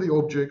 unworthy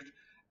object,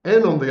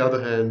 and on the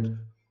other hand,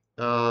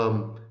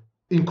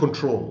 in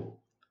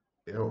control.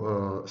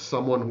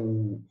 Someone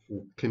who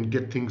can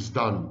get things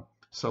done,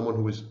 someone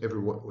who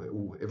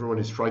everyone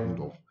is frightened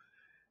of.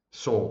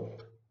 So,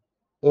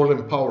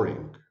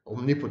 all-empowering,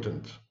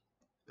 omnipotent.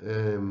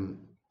 And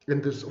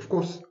this, of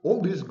course,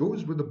 all this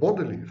goes with the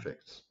bodily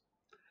effects.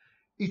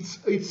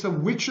 It's a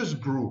witch's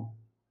brew.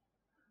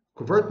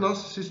 Covert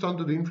narcissist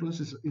under the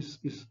influence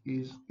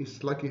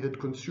is like he had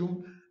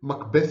consumed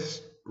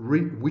Macbeth's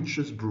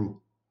witch's brew.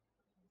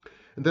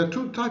 And there are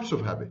two types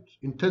of habits,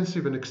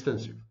 intensive and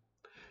extensive.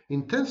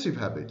 Intensive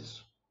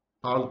habits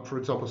are, for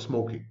example,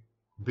 smoking,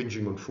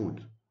 binging on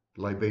food,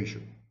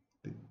 libation.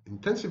 The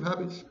intensive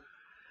habits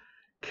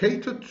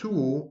cater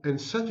to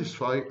and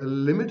satisfy a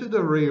limited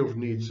array of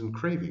needs and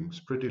cravings,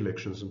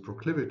 predilections and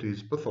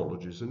proclivities,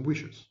 pathologies and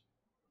wishes.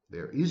 They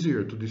are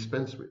easier to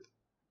dispense with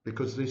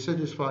because they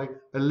satisfy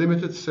a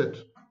limited set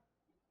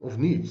of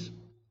needs.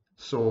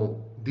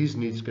 So these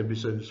needs can be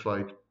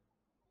satisfied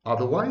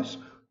otherwise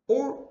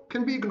or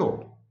can be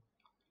ignored.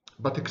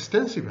 But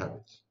extensive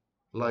habits,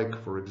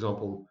 like, for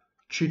example,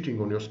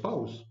 cheating on your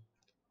spouse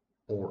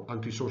or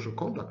antisocial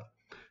conduct,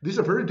 these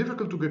are very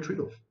difficult to get rid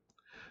of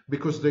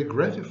because they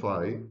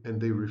gratify and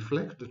they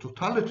reflect the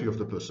totality of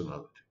the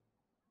personality,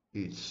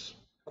 its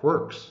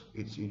quirks,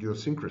 its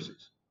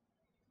idiosyncrasies.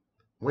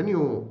 When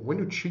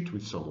you cheat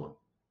with someone,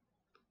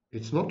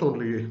 it's not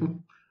only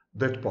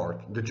that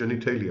part, the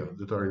genitalia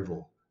that are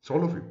involved. It's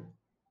all of you.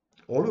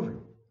 All of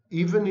you.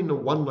 Even in a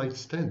one-night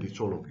stand,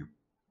 it's all of you.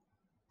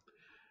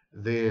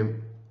 The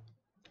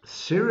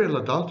serial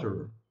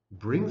adulterer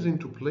brings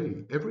into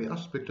play every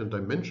aspect and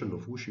dimension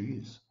of who she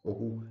is or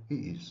who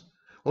he is.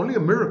 Only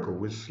a miracle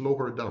will slow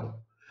her down.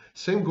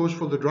 Same goes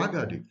for the drug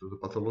addict or the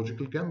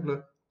pathological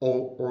gambler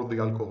or the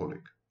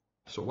alcoholic.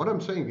 So what I'm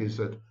saying is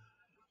that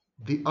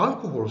the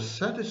alcohol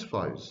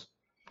satisfies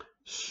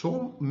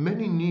so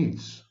many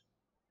needs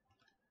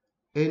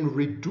and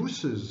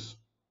reduces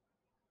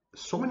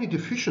so many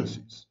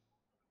deficiencies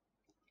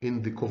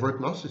in the covert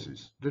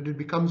narcissist that it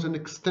becomes an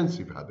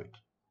extensive habit.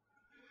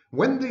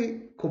 When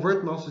the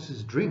covert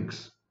narcissist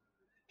drinks,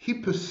 he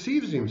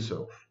perceives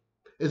himself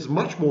as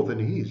much more than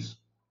he is.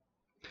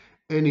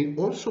 And he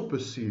also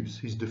perceives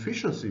his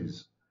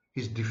deficiencies,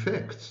 his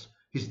defects,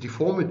 his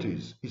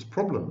deformities, his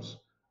problems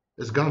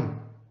as gone.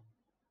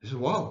 He says,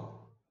 wow,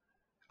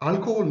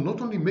 alcohol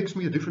not only makes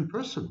me a different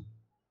person,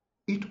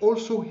 it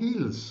also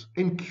heals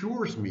and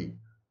cures me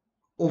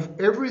of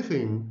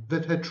everything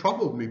that had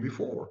troubled me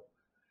before,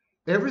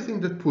 everything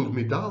that pulled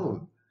me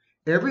down,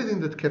 everything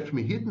that kept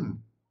me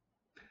hidden.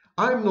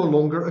 I'm no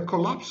longer a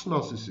collapsed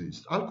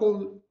narcissist.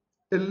 Alcohol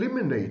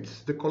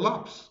eliminates the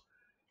collapse.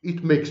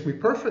 It makes me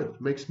perfect,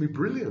 makes me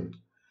brilliant,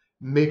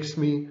 makes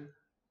me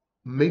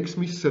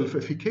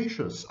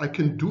self-efficacious. I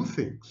can do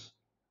things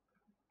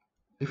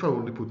if I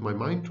only put my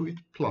mind to it,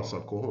 plus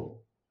alcohol.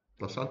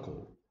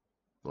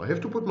 I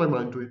have to put my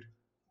mind to it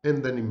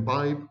and then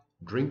imbibe,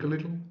 drink a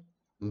little,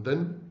 and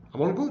then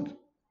I'm all good.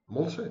 I'm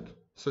all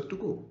set to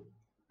go.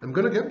 I'm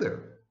gonna get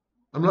there.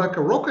 I'm like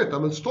a rocket.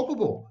 I'm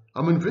unstoppable.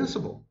 I'm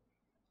invincible.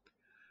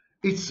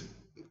 It's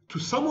to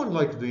someone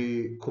like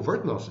the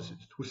covert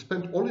narcissist who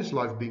spent all his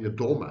life being a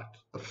doormat,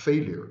 a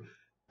failure,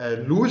 a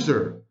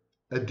loser,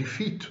 a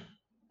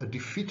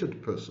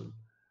defeated person,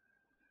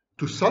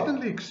 to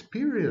suddenly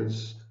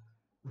experience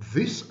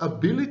this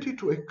ability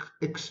to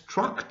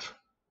extract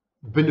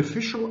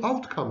beneficial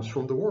outcomes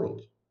from the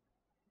world,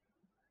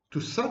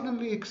 to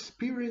suddenly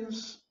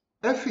experience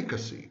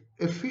efficacy,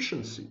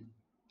 efficiency,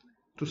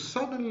 to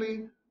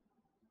suddenly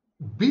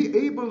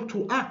be able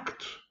to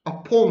act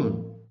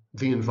upon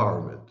the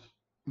environment,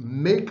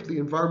 make the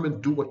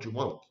environment do what you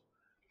want.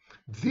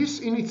 This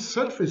in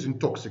itself is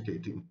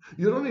intoxicating.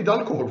 You don't need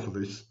alcohol for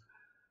this.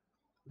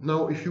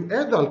 Now, if you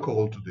add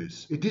alcohol to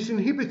this, it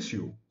disinhibits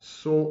you,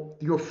 so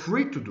you're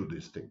free to do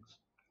these things.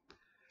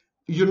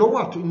 You know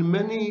what? In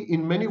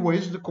many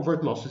ways, the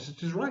covert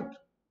narcissist is right.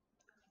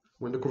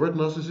 When the covert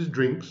narcissist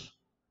drinks,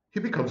 he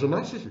becomes a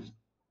narcissist.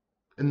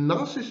 And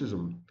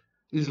narcissism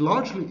is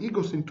largely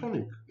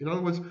egocentric. In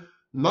other words,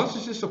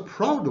 narcissists are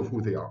proud of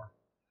who they are.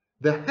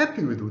 They're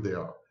happy with who they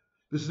are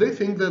because they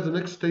think they're the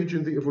next stage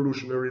in the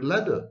evolutionary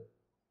ladder.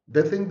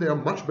 They think they are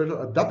much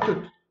better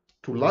adapted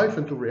to life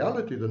and to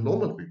reality than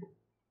normal people.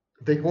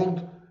 They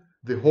hold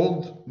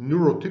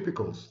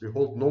neurotypicals, they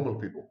hold normal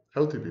people,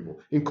 healthy people,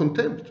 in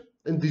contempt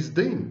and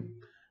disdain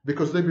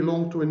because they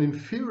belong to an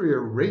inferior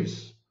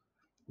race.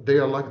 They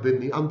are like the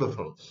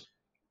Neanderthals.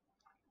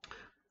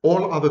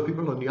 All other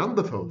people are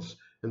Neanderthals,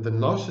 and the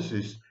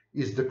narcissist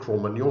is the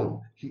Cro-Magnon.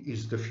 He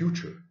is the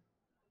future.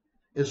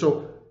 And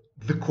so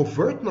the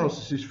covert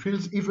narcissist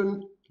feels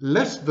even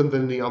less than the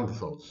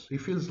Neanderthals. He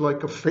feels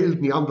like a failed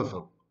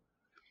Neanderthal.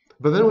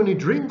 But then when he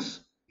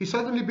drinks, he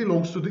suddenly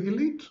belongs to the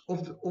elite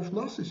of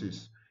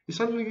narcissists. He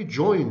suddenly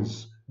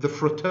joins the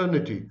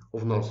fraternity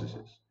of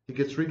narcissists. He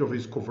gets rid of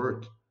his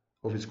covert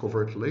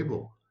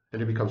label,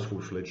 and he becomes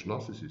full-fledged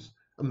narcissist,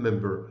 a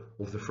member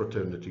of the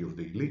fraternity of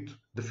the elite,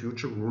 the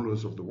future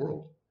rulers of the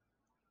world.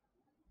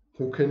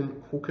 Who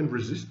can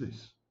resist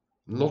this?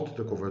 Not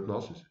the covert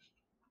narcissist.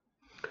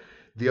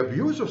 The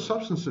abuse of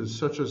substances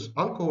such as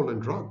alcohol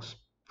and drugs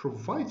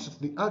provides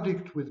the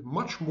addict with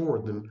much more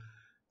than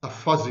a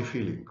fuzzy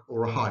feeling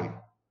or a high.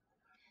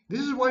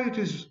 This is why it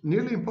is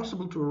nearly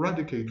impossible to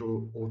eradicate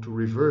or to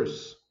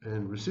reverse,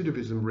 and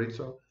recidivism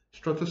rates are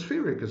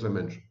stratospheric, as I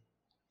mentioned.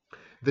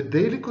 The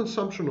daily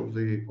consumption of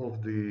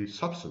the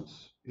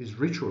substance is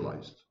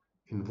ritualized,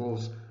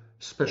 involves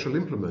special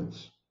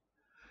implements.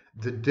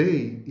 The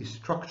day is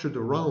structured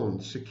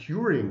around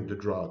securing the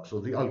drugs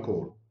or the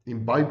alcohol,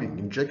 imbibing,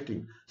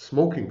 injecting,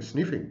 smoking,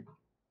 sniffing,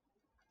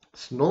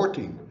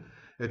 snorting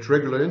at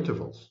regular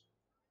intervals.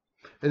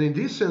 And in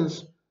this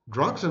sense,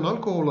 drugs and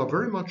alcohol are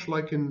very much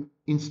like an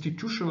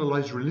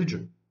institutionalized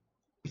religion.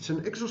 It's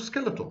an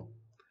exoskeleton.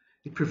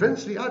 It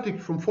prevents the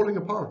addict from falling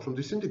apart, from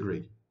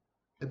disintegrating.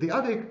 And the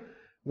addict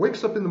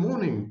wakes up in the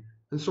morning,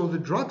 and so the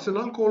drugs and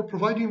alcohol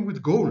provide him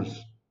with goals.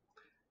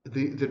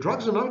 The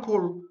drugs and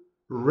alcohol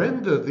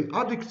render the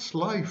addict's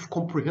life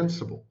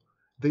comprehensible.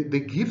 They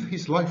give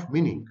his life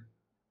meaning.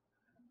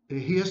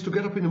 He has to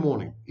get up in the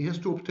morning. He has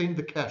to obtain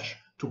the cash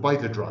to buy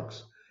the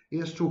drugs. He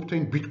has to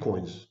obtain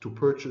bitcoins to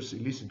purchase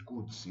illicit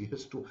goods.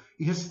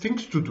 He has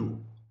things to do.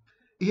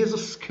 He has a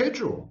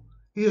schedule.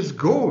 He has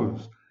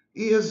goals.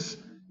 He has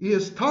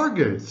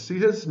targets. He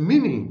has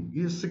meaning.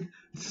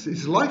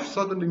 His life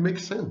suddenly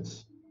makes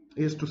sense.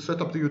 He has to set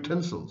up the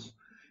utensils.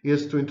 He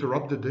has to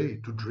interrupt the day,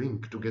 to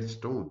drink, to get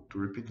stoned, to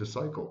repeat the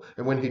cycle.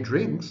 And when he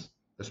drinks,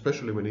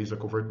 especially when he's a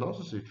covert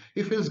narcissist,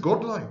 he feels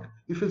godlike.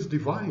 He feels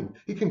divine.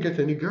 He can get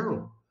any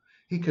girl.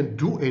 He can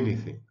do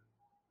anything.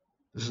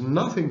 There's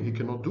nothing he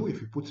cannot do if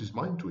he puts his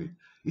mind to it.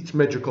 It's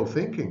magical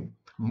thinking.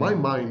 My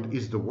mind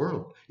is the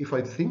world. If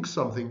I think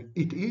something,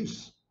 it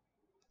is.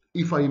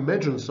 If I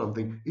imagine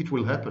something, it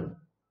will happen.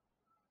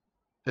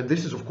 And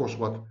this is, of course,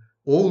 what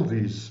all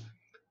these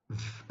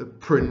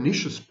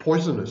pernicious,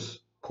 poisonous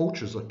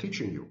coaches are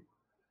teaching you.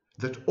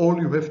 That all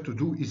you have to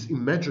do is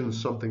imagine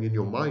something in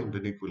your mind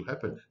and it will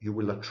happen. You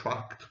will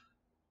attract.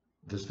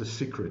 That's the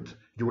secret.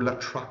 You will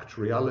attract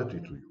reality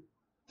to you.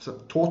 It's a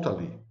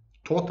totally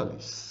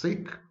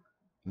sick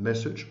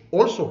message.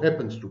 Also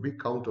happens to be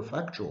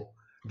counterfactual.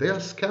 They are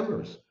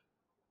scammers.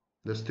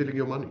 They're stealing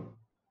your money.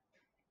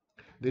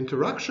 The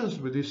interactions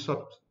with these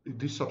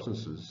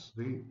substances,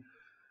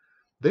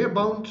 they are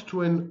bound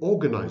to an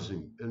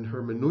organizing and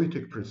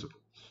hermeneutic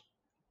principles.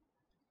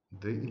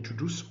 They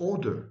introduce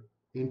order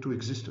into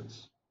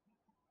existence.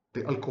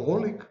 The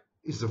alcoholic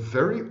is a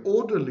very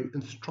orderly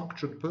and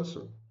structured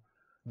person.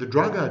 The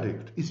drug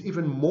addict is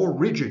even more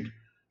rigid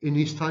in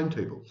his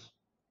timetables.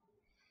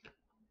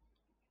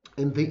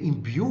 And they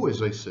imbue,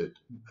 as I said,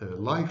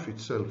 life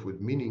itself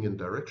with meaning and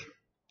direction.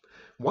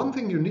 One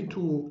thing you need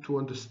to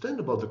understand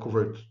about the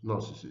covert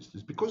narcissist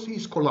is because he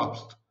is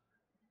collapsed,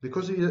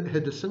 because he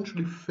had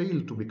essentially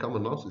failed to become a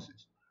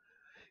narcissist,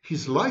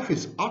 his life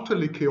is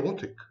utterly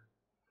chaotic.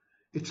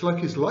 It's like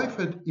his life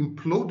had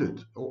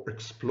imploded or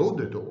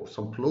exploded or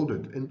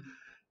samploded, and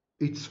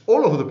it's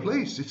all over the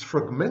place. It's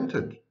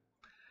fragmented.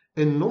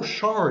 And no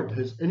shard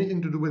has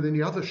anything to do with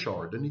any other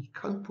shard, and he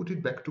can't put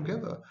it back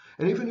together.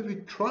 And even if he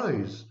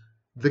tries,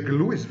 the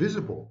glue is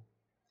visible,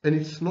 and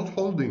it's not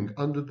holding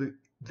under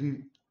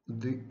the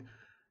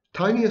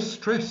tiniest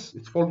stress.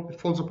 It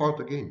falls apart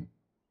again.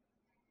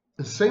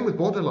 And same with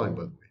borderline,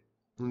 by the way.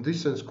 In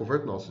this sense,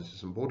 covert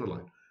narcissism and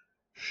borderline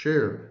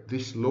share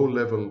this low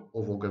level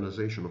of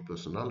organization of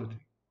personality.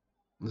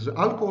 The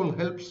alcohol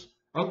helps.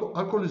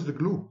 Alcohol is the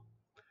glue.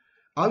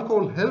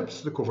 Alcohol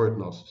helps the covert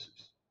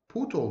narcissist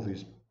put all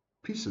these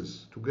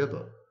pieces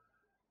together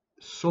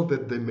so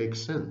that they make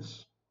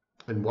sense.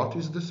 And what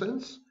is the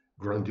sense?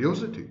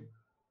 Grandiosity.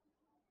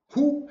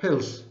 Who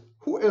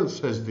else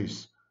has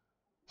this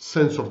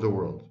sense of the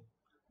world?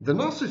 The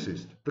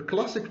narcissist, the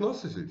classic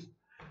narcissist.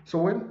 So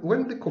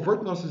when the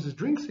covert narcissist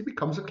drinks, he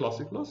becomes a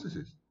classic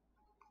narcissist.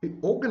 He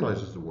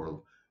organizes the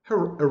world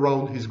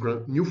around his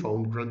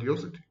newfound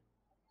grandiosity.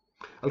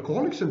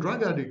 Alcoholics and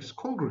drug addicts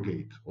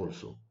congregate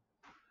also.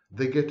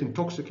 They get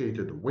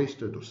intoxicated, or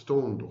wasted, or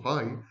stoned, or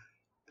high,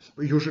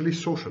 usually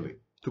socially,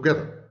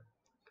 together.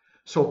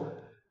 So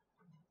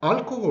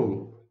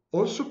alcohol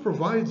also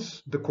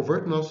provides the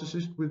covert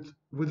narcissist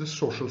with a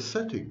social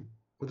setting,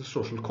 with a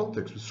social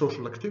context, with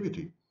social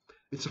activity.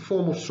 It's a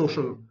form of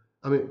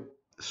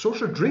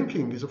social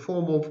drinking is a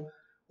form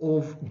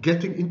of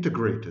getting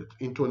integrated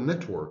into a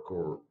network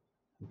or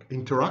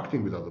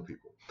interacting with other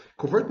people.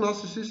 Covert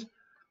narcissists,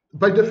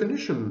 by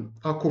definition,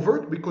 are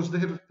covert because they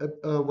have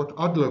what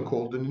Adler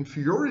called an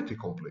inferiority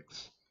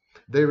complex.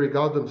 They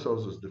regard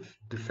themselves as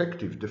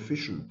defective,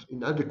 deficient,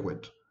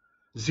 inadequate,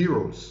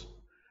 zeros.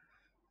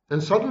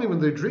 And suddenly when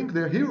they drink,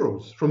 they're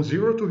heroes, from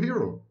zero to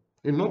hero,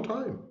 in no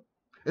time.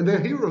 And they're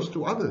heroes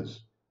to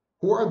others.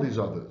 Who are these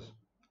others?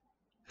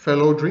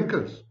 Fellow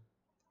drinkers.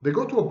 They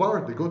go to a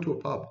bar, they go to a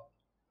pub.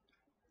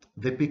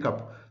 They pick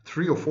up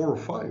 3 or 4 or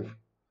 5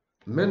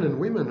 men and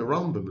women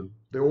around them, and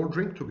they all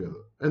drink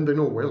together. And they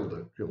know well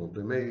that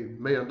they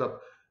may end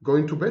up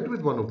going to bed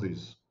with one of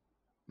these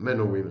men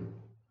or women.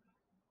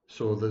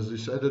 So there's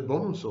this added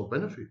bonus or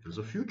benefit. There's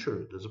a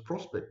future, there's a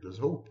prospect, there's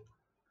hope,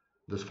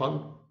 there's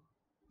fun,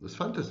 there's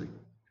fantasy.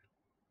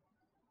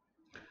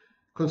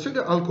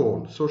 Consider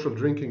alcohol, social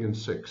drinking, and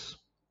sex.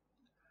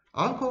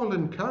 Alcohol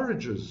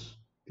encourages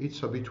its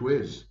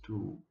habitués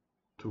to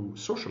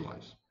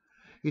socialize.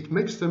 It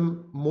makes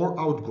them more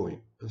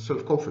outgoing and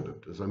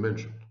self-confident, as I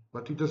mentioned,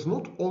 but it does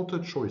not alter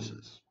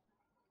choices.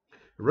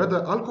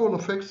 Rather, alcohol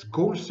affects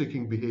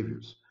goal-seeking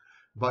behaviors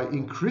by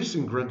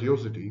increasing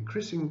grandiosity,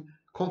 increasing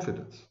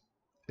confidence,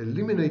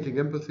 eliminating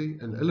empathy,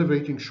 and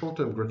elevating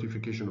short-term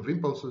gratification of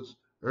impulses,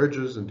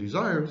 urges, and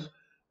desires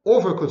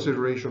over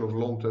consideration of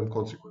long-term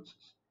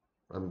consequences.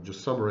 I'm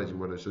just summarizing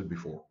what I said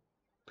before.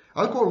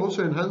 Alcohol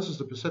also enhances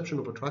the perception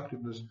of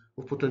attractiveness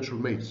of potential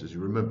mates, as you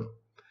remember.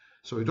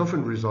 So it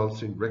often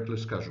results in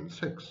reckless casual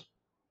sex.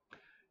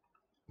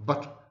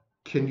 But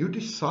can you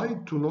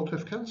decide to not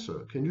have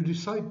cancer? Can you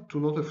decide to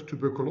not have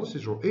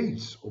tuberculosis or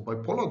AIDS or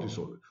bipolar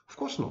disorder? Of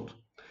course not.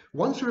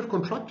 Once you have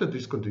contracted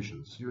these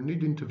conditions, you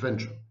need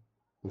intervention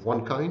of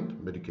one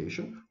kind,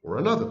 medication, or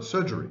another,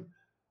 surgery,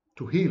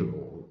 to heal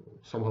or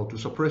somehow to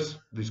suppress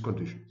these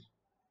conditions.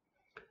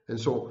 And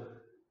so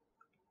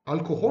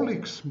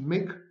alcoholics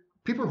make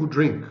people who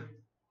drink,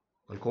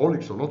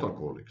 alcoholics or not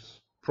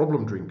alcoholics,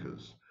 problem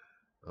drinkers,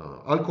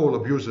 alcohol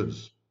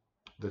abusers,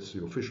 that's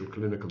the official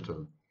clinical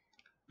term,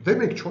 they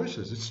make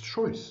choices. It's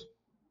choice.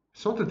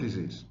 It's not a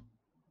disease.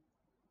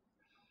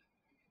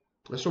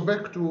 And so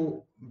back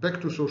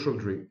to social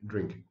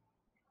drinking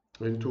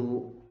and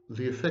to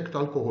the effect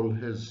alcohol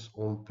has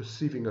on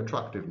perceiving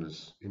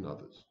attractiveness in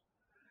others.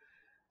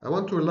 I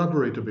want to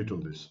elaborate a bit on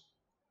this.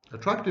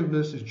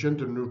 Attractiveness is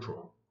gender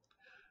neutral.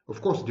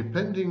 Of course,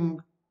 depending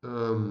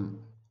on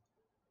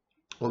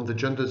the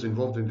genders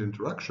involved in the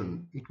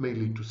interaction, it may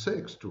lead to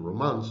sex, to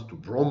romance, to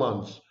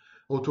bromance,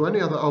 or to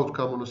any other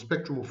outcome on a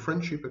spectrum of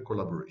friendship and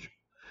collaboration.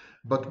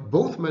 But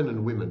both men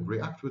and women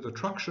react with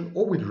attraction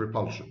or with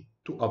repulsion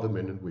to other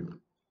men and women.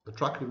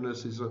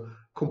 Attractiveness is a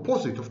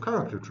composite of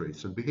character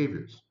traits and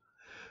behaviors.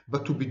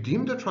 But to be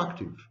deemed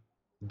attractive,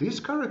 these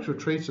character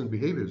traits and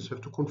behaviors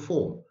have to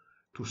conform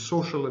to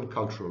social and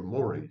cultural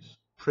mores,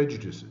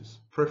 prejudices,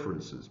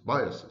 preferences,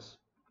 biases.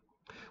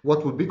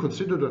 What would be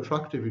considered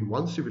attractive in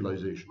one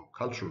civilization or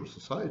culture or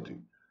society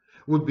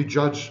would be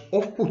judged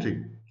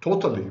off-putting,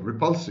 totally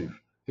repulsive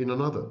in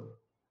another.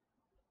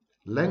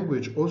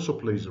 Language also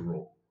plays a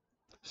role.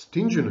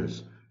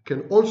 Stinginess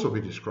can also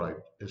be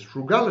described as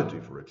frugality,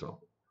 for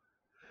example.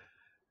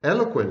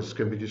 Eloquence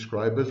can be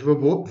described as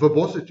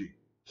verbosity,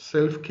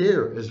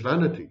 self-care as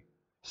vanity,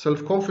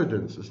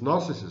 self-confidence as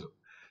narcissism.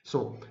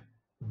 So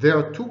there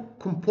are two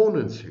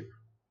components here.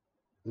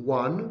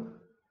 One,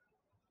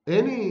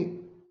 any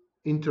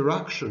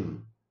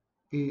interaction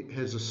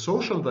has a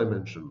social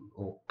dimension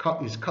or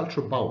is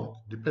culture bound,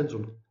 depends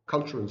on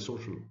culture and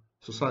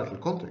societal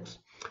context,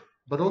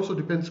 but also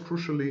depends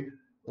crucially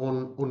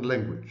on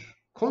language.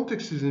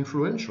 Context is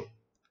influential.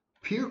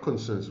 Peer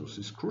consensus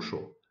is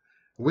crucial.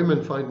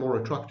 Women find more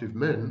attractive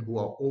men who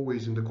are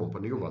always in the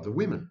company of other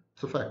women.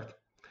 It's a fact.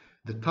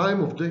 The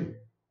time of day,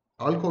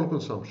 alcohol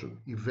consumption,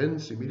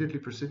 events immediately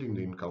preceding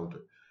the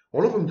encounter,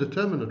 all of them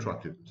determine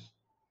attractiveness.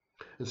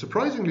 And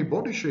surprisingly,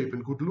 body shape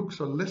and good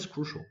looks are less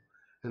crucial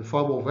and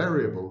far more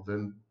variable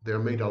than they are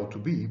made out to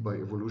be by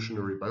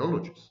evolutionary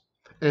biologists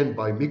and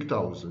by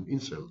MGTOWs and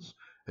incels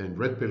and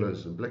red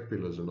pillars and black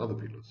pillars and other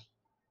pillars.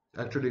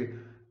 Actually,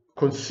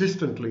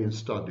 consistently in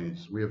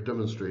studies, we have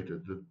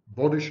demonstrated that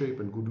body shape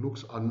and good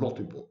looks are not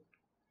important.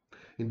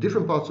 In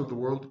different parts of the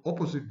world,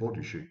 opposite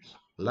body shapes,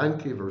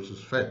 lanky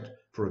versus fat,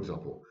 for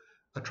example,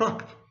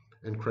 attract,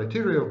 and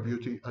criteria of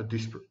beauty are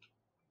disparate.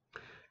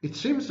 It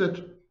seems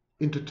that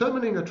in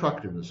determining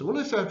attractiveness, and when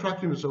I say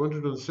attractiveness, I want you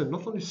to understand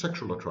not only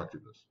sexual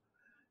attractiveness,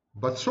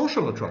 but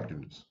social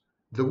attractiveness,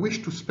 the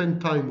wish to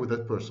spend time with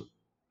that person.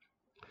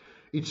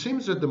 It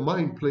seems that the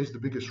mind plays the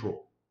biggest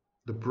role.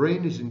 The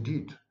brain is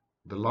indeed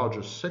the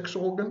largest sex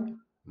organ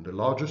and the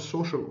largest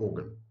social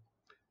organ.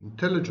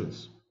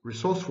 Intelligence,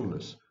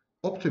 resourcefulness,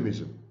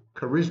 optimism,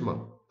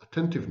 charisma,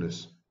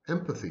 attentiveness,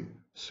 empathy,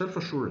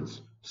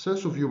 self-assurance,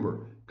 sense of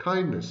humor,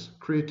 kindness,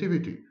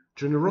 creativity,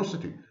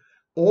 generosity,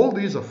 all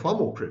these are far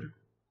more critical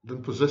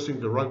than possessing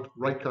the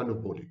right kind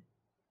of body.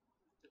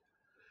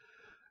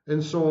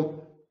 And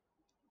so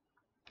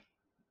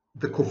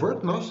the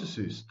covert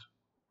narcissist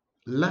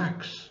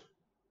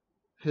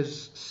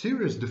has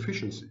serious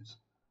deficiencies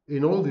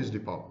in all these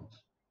departments,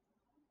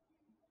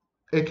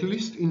 at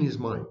least in his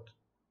mind.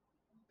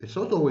 It's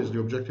not always the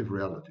objective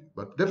reality,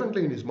 but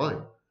definitely in his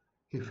mind,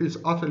 he feels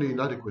utterly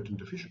inadequate and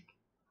deficient.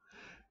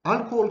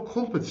 Alcohol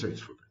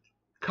compensates for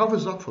that,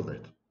 covers up for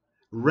that,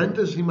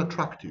 renders him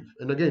attractive,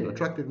 and again,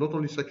 attractive not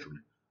only sexually,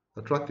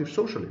 attractive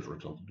socially, for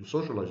example, to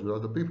socialize with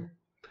other people.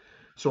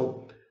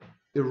 So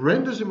it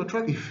renders him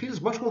attractive. He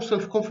feels much more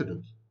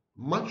self-confident,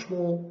 much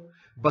more.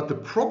 But the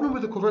problem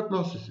with the covert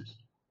narcissist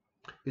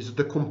is that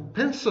the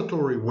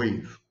compensatory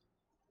wave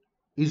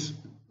is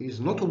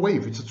not a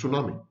wave, it's a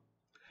tsunami.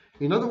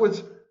 In other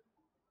words,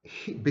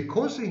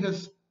 because he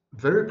has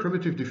very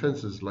primitive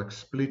defenses like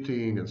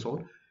splitting and so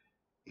on,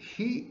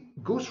 he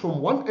goes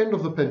from one end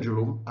of the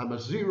pendulum, I'm a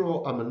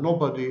zero, I'm a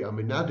nobody, I'm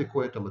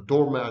inadequate, I'm a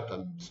doormat,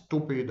 I'm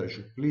stupid, I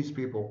should please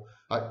people.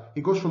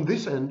 He goes from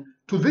this end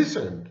to this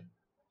end.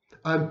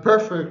 I'm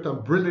perfect,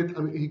 I'm brilliant.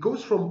 I mean, he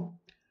goes from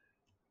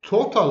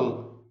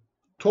total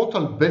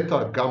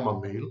beta gamma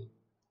male,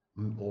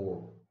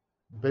 or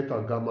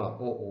beta gamma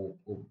or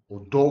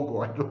dog,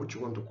 or I don't know what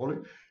you want to call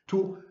it,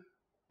 to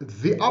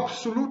the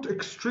absolute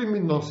extreme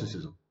in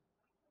narcissism.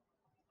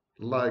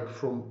 Like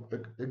from,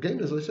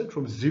 again, as I said,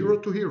 from zero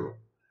to hero.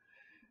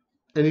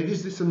 And it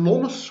is this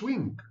enormous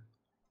swing,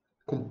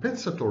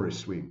 compensatory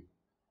swing,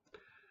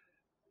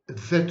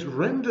 that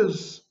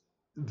renders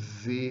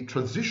the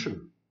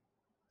transition,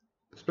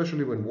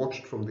 especially when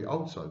watched from the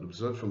outside,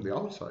 observed from the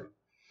outside,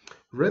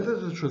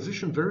 renders the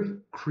transition very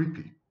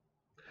creepy.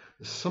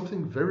 There's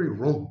something very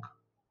wrong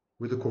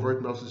with a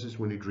covert narcissist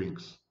when he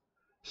drinks.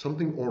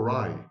 Something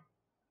awry.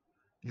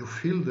 You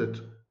feel that,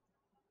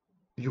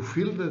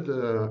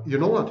 you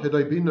know what, had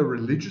I been a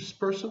religious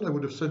person, I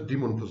would have said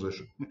demon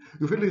possession.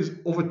 You feel he's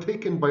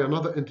overtaken by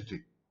another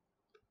entity.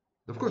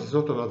 Of course, it's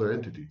not another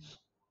entity. It's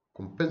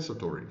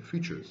compensatory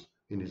features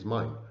in his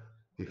mind.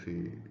 If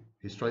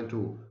he's trying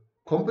to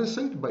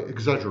compensate by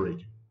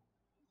exaggerating,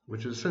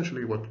 which is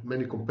essentially what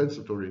many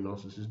compensatory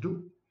narcissists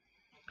do.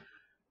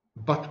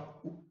 But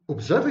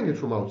observing it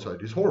from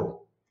outside is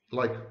horrible.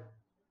 Like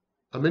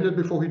a minute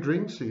before he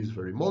drinks, he's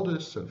very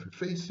modest,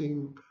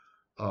 self-effacing,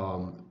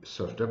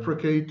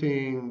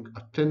 self-deprecating,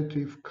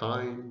 attentive,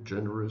 kind,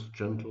 generous,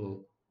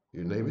 gentle,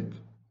 you name it.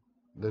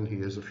 Then he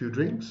has a few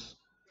drinks,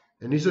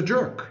 and he's a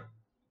jerk.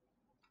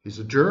 He's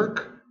a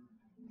jerk,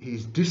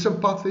 he's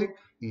disempathic,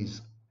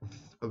 he's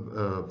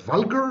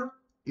vulgar,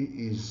 he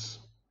is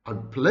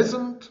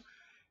unpleasant,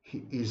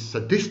 he is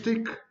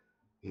sadistic,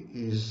 he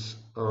is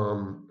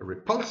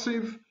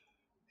repulsive,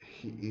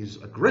 he is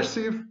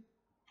aggressive,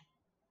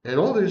 and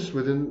all this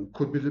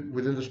could be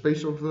within the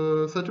space of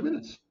 30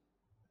 minutes.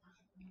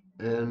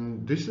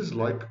 And this is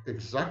like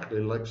exactly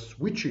like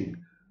switching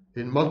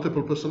in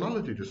multiple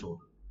personality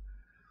disorder.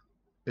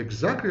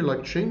 Exactly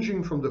like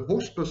changing from the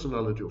host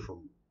personality or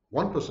from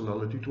one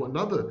personality to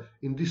another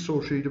in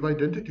dissociative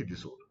identity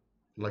disorder,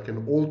 like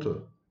an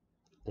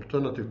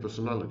alternative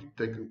personality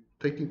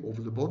taking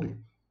over the body.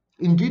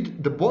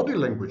 Indeed, the body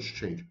language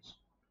changes.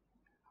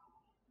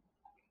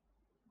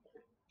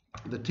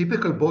 The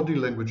typical body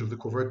language of the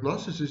covert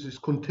narcissist is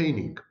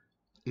containing,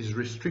 is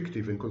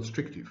restrictive and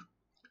constrictive.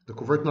 The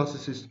covert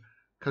narcissist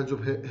kind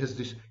of has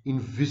this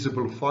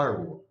invisible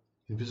firewall,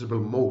 invisible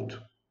moat.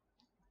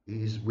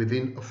 He is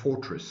within a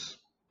fortress.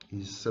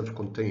 He's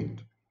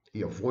self-contained.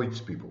 He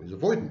avoids people. He's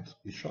avoidant.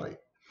 He's shy.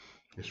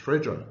 He's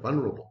fragile,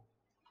 vulnerable.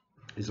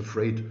 He's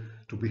afraid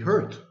to be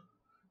hurt.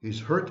 He's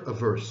hurt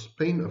averse,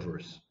 pain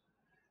averse.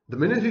 The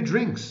minute he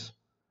drinks,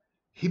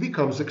 he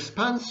becomes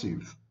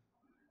expansive.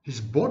 His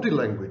body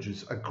language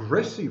is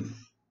aggressive,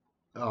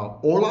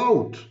 all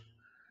out.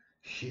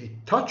 He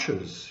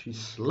touches, he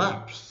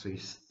slaps, he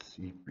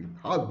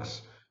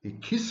hugs, he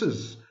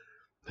kisses,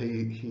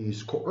 he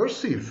is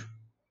coercive.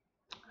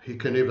 He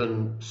can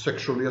even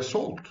sexually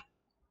assault,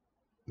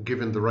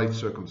 given the right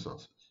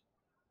circumstances.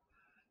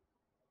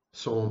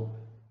 So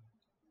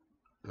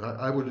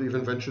I would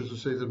even venture to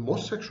say that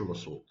most sexual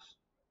assaults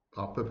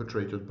are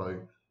perpetrated by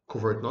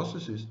covert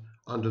narcissists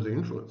under the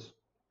influence.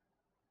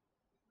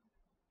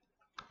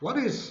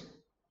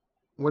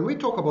 When we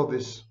talk about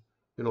this,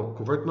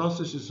 covert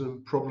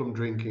narcissism, problem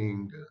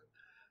drinking,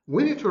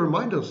 we need to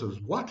remind ourselves,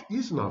 what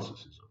is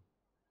narcissism?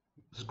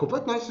 This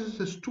covert narcissism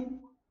has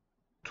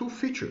two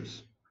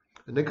features.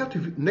 A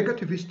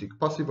negativistic,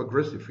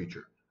 passive-aggressive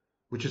feature,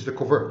 which is the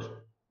covert.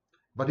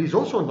 But he's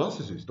also a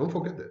narcissist, don't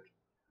forget that.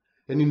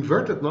 An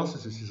inverted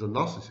narcissist is a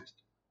narcissist.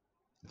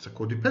 It's a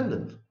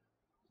codependent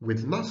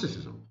with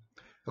narcissism.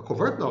 A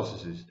covert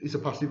narcissist is a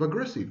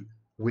passive-aggressive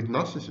with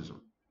narcissism.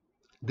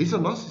 These are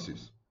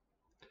narcissists.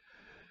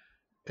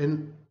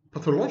 And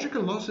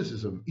pathological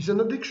narcissism is an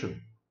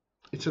addiction.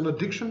 It's an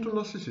addiction to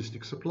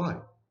narcissistic supply.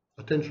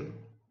 Attention,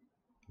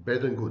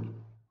 bad and good.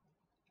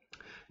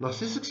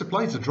 Narcissistic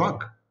supply is a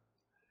drug.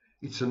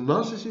 It's a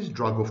narcissist's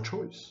drug of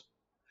choice.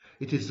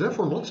 It is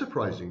therefore not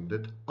surprising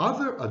that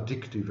other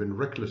addictive and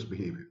reckless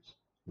behaviors,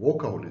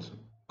 workaholism,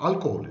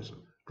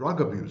 alcoholism, drug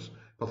abuse,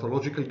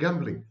 pathological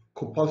gambling,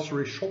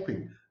 compulsory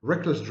shopping,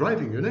 reckless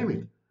driving, you name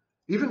it,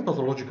 even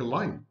pathological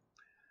lying,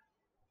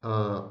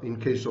 in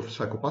case of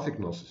psychopathic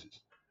narcissists.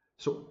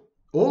 So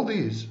all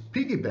these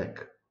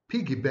piggyback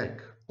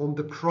on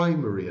the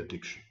primary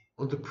addiction,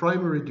 on the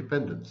primary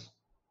dependence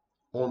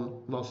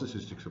on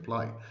narcissistic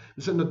supply.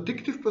 It's an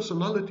addictive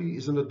personality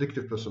is an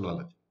addictive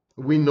personality.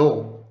 We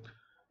know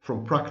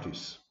from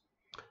practice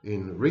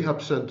in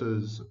rehab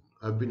centers.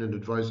 I've been an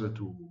advisor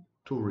to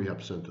two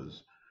rehab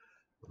centers,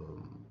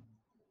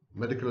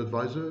 medical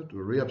advisor to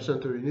a rehab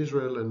center in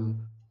Israel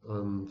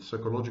and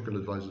psychological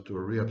advisor to a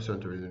rehab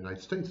center in the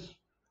United States,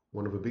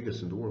 one of the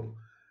biggest in the world.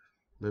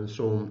 And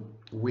so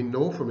we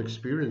know from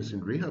experience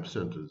in rehab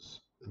centers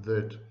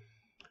that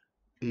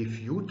if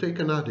you take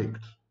an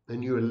addict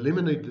and you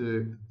eliminate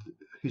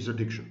his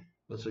addiction,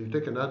 let's say you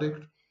take an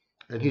addict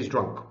and he's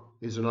drunk,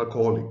 he's an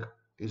alcoholic,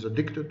 he's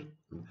addicted,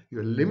 you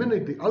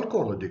eliminate the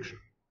alcohol addiction,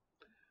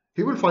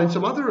 he will find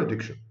some other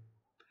addiction.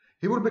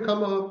 He will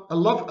become a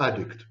love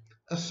addict,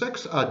 a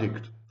sex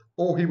addict,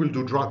 or he will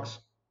do drugs,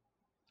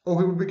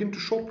 or he will begin to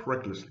shop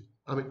recklessly.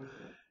 I mean,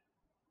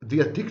 the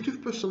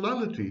addictive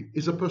personality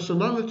is a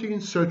personality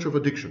in search of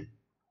addiction.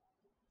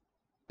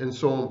 And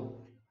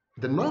so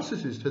the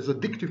narcissist has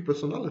addictive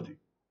personality,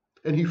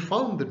 and he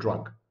found the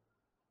drug.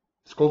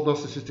 It's called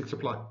narcissistic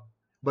supply.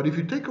 But if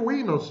you take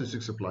away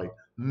narcissistic supply,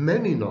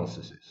 many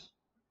narcissists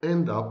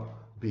end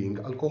up being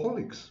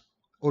alcoholics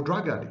or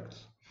drug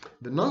addicts.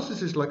 The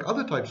narcissist, like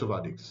other types of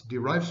addicts,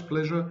 derives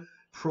pleasure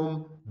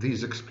from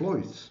these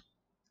exploits,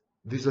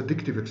 these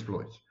addictive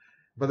exploits.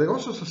 But they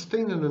also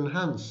sustain and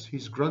enhance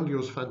his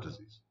grandiose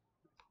fantasies.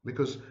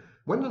 Because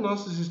when the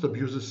narcissist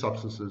abuses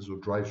substances or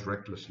drives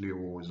recklessly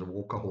or is a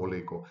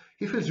workaholic, or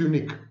he feels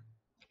unique,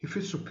 he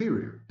feels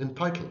superior,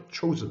 entitled,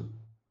 chosen,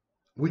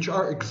 which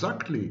are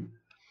exactly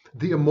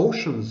the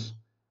emotions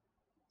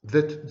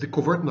that the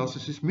covert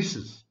narcissist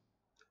misses.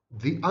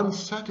 The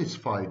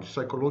unsatisfied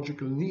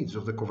psychological needs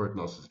of the covert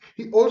narcissist.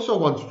 He also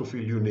wants to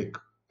feel unique,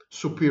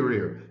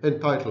 superior,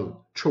 entitled,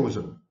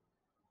 chosen.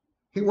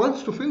 He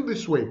wants to feel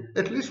this way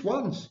at least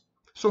once,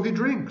 so he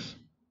drinks.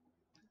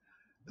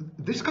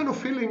 These kind of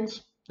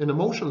feelings and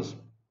emotions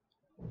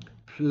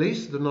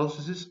place the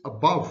narcissist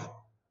above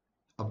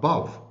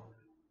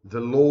the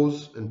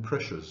laws and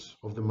pressures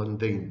of the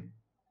mundane,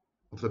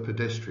 of the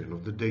pedestrian,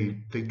 of the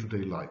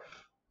day-to-day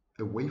life,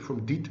 away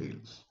from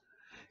details.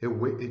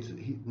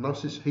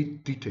 Narcissists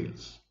hate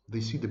details.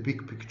 They see the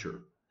big picture.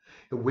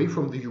 Away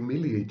from the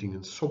humiliating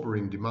and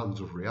sobering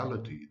demands of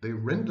reality, they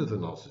render the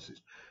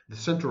narcissist the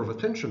center of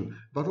attention,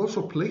 but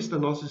also place the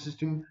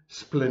narcissist in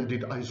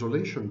splendid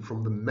isolation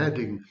from the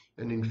madding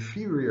and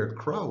inferior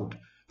crowd,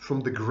 from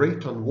the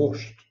great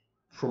unwashed,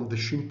 from the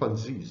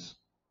chimpanzees.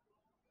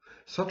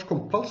 Such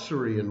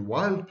compulsory and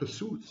wild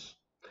pursuits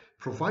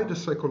provide a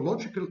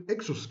psychological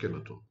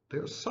exoskeleton. They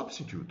are a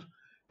substitute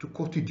to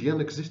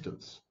quotidian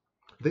existence.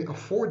 They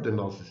afford the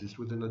narcissist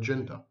with an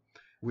agenda,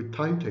 with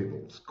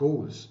timetables,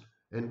 goals,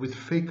 and with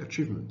fake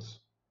achievements.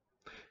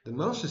 The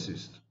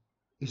narcissist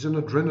is an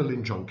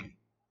adrenaline junkie.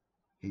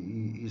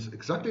 He is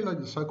exactly like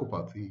the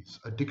psychopath. He is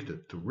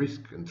addicted to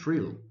risk and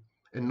thrill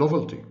and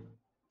novelty.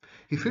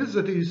 He feels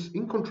that he is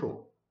in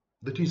control,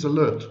 that he is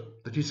alert,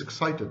 that he is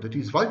excited, that he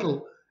is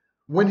vital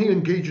when he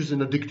engages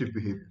in addictive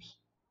behaviors.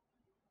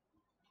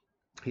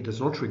 He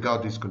does not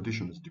regard this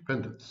condition as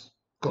dependence.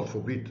 God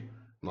forbid.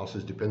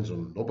 Narcissist depends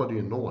on nobody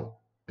and no one,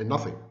 and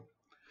nothing.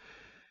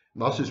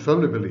 Narcissist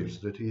firmly believes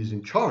that he is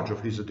in charge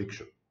of his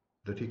addiction,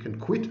 that he can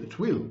quit at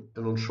will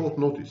and on short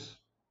notice.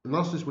 The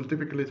narcissist will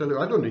typically tell you,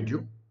 I don't need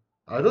you.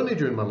 I don't need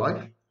you in my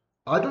life.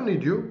 I don't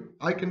need you.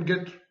 I can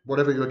get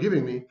whatever you're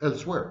giving me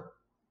elsewhere.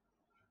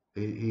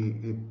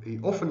 He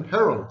often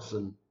heralds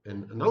and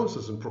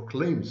announces and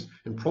proclaims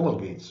and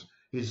promulgates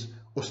his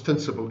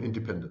ostensible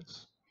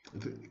independence.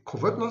 The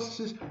covert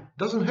narcissist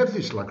doesn't have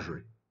this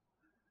luxury.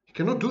 He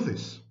cannot do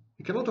this.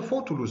 He cannot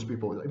afford to lose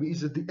people. I mean,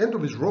 he's at the end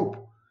of his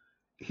rope.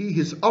 He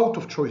is out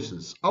of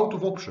choices, out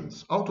of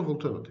options, out of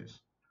alternatives.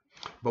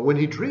 But when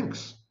he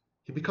drinks,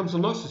 he becomes a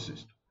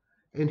narcissist.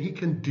 And he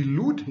can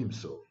delude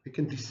himself, he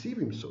can deceive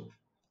himself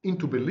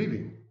into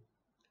believing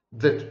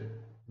that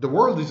the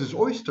world is his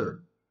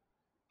oyster.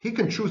 He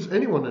can choose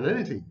anyone and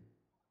anything,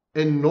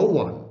 and no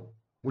one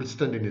will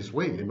stand in his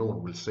way, and no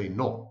one will say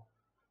no.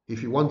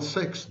 If he wants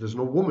sex, there's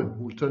no woman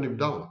who will turn him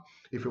down.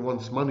 If he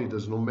wants money,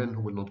 there's no man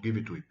who will not give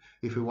it to him.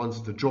 If he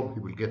wants the job,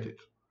 he will get it.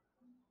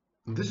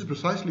 And this is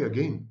precisely,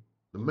 again,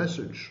 the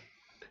message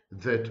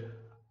that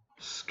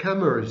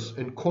scammers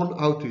and con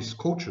artist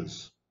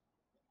coaches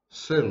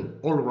sell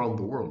all around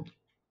the world,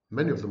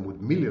 many of them with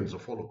millions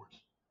of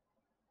followers.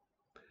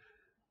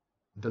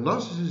 The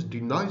narcissist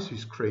denies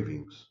his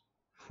cravings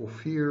for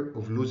fear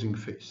of losing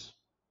face.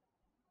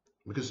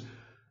 Because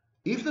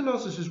if the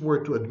narcissist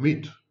were to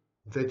admit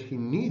that he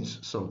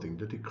needs something,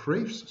 that he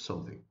craves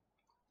something,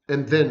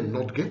 and then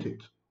not get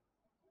it,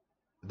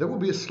 there will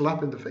be a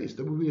slap in the face.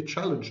 There will be a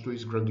challenge to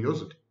his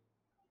grandiosity.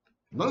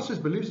 The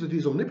narcissist believes that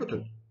he's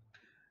omnipotent.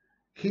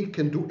 He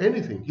can do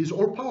anything. He's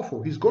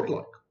all-powerful. He's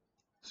godlike.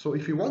 So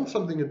if he wants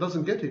something and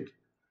doesn't get it,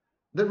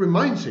 that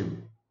reminds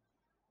him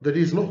that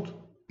he is not.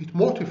 It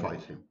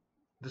mortifies him,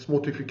 this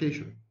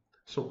mortification.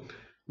 So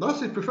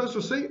narcissist prefers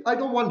to say, I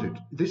don't want it.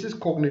 This is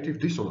cognitive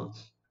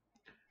dissonance.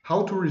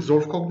 How to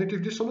resolve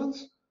cognitive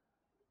dissonance?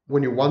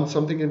 When you want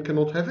something and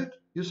cannot have it,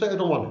 you say, I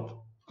don't want it.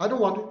 I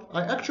don't want it.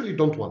 I actually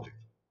don't want it.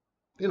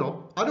 You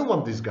know, I don't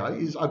want this guy.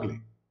 He's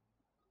ugly.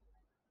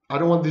 I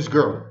don't want this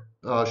girl.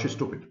 She's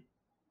stupid.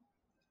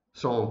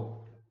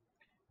 So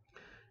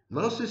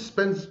narcissist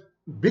spends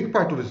a big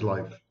part of his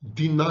life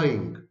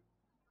denying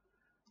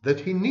that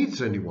he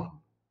needs anyone,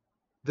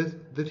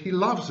 that he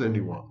loves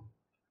anyone,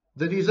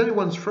 that he's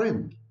anyone's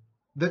friend,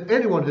 that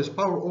anyone has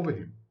power over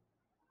him.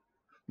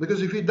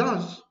 Because if he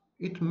does,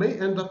 it may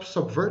end up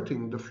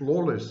subverting the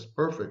flawless,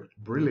 perfect,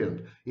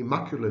 brilliant,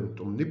 immaculate,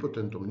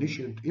 omnipotent,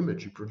 omniscient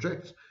image he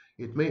projects.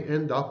 It may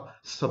end up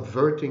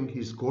subverting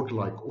his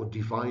godlike or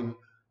divine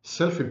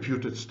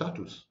self-imputed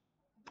status.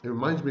 It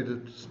reminds me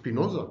that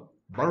Spinoza,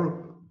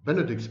 Baruch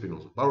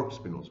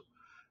Spinoza,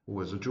 who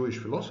was a Jewish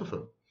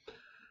philosopher,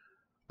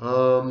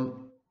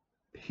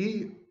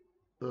 he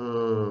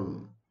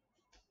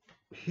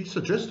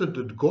suggested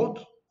that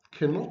God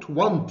cannot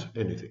want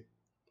anything.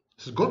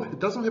 He says God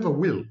doesn't have a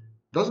will,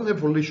 doesn't have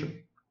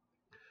volition.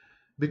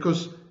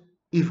 Because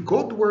if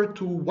God were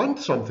to want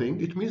something,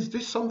 it means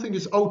this something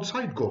is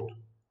outside God.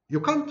 You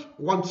can't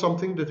want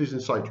something that is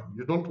inside you.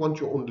 You don't want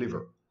your own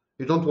liver.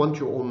 You don't want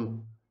your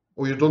own,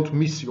 or you don't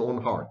miss your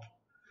own heart.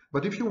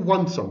 But if you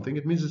want something,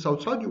 it means it's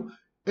outside you.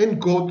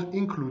 And God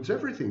includes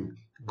everything.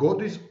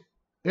 God is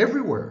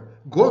everywhere.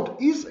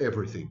 God is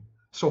everything.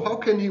 So how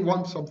can he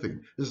want something?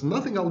 There's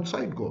nothing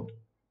outside God.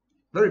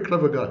 Very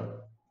clever guy.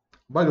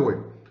 By the way,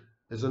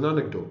 as an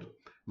anecdote,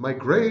 my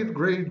very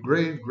great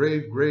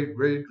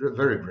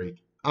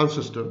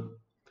ancestor,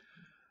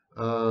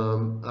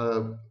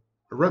 a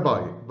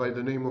rabbi by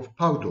the name of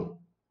Paudo.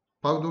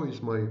 Paudo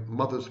is my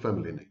mother's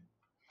family name.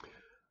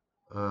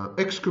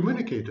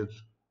 Excommunicated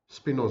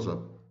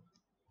Spinoza,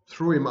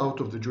 threw him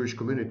out of the Jewish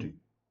community,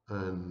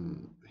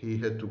 and he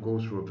had to go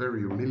through a very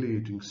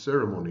humiliating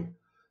ceremony,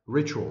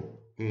 ritual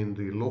in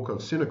the local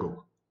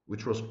synagogue,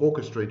 which was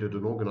orchestrated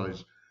and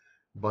organized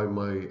by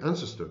my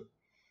ancestor.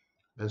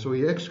 And so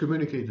he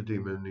excommunicated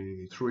him and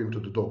he threw him to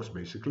the dogs,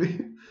 basically,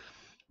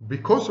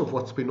 because of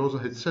what Spinoza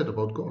had said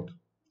about God.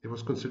 It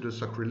was considered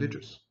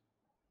sacrilegious.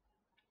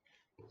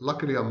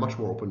 Luckily, I'm much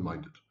more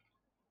open-minded.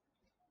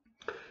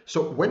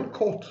 So when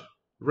caught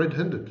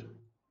red-handed,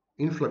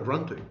 in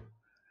flagrante,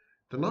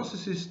 the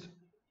narcissist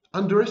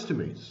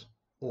underestimates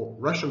or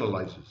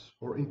rationalizes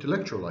or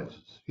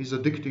intellectualizes his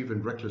addictive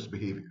and reckless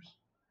behaviors.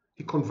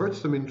 He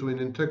converts them into an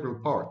integral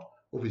part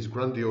of his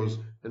grandiose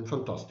and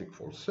fantastic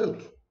false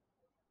self.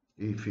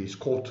 If he's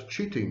caught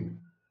cheating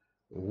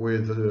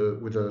with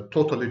a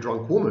totally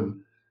drunk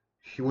woman,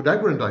 he would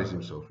aggrandize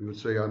himself. He would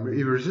say, I'm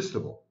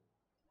irresistible.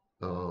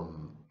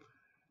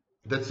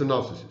 That's the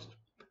narcissist.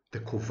 The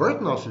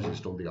covert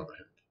narcissist, on the other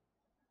hand,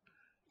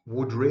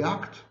 would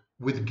react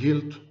with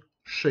guilt,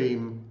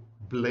 shame,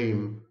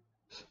 blame,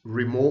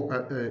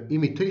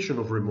 imitation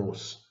of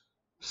remorse,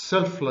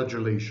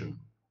 self-flagellation.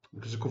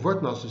 Because a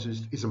covert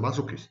narcissist is a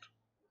masochist,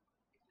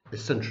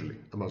 essentially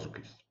a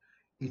masochist.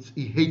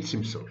 He hates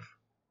himself.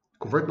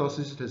 Covert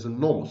narcissist has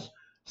enormous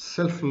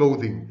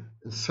self-loathing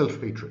and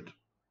self-hatred.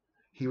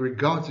 He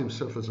regards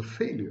himself as a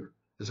failure,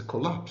 as a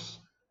collapse,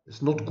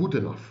 as not good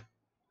enough.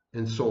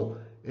 And so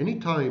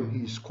anytime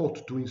he is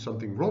caught doing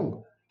something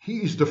wrong,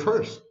 he is the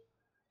first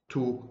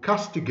to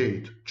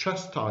castigate,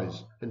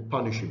 chastise, and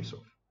punish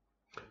himself.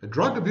 A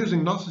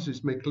drug-abusing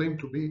narcissist may claim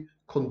to be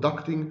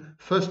conducting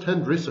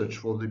first-hand research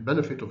for the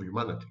benefit of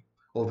humanity,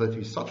 or that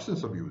his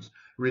substance abuse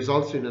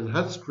results in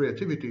enhanced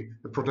creativity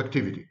and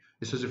productivity.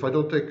 He says, if I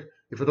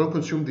don't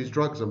consume these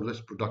drugs, I'm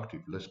less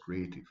productive, less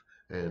creative,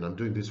 and I'm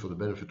doing this for the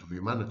benefit of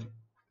humanity.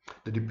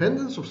 The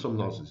dependence of some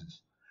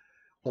narcissists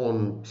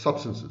on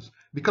substances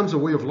becomes a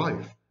way of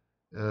life.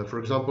 For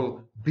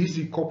example,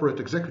 busy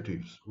corporate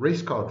executives,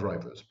 race car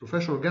drivers,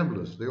 professional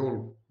gamblers, they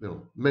all,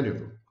 many of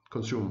them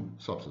consume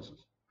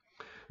substances.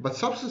 But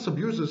substance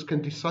abusers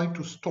can decide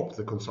to stop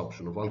the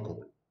consumption of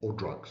alcohol or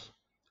drugs,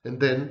 and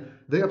then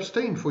they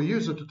abstain for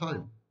years at a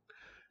time.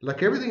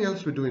 Like everything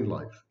else we do in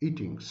life,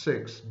 eating,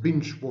 sex,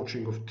 binge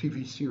watching of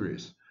TV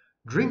series,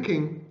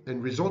 drinking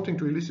and resorting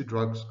to illicit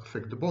drugs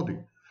affect the body.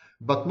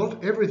 But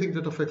not everything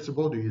that affects the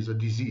body is a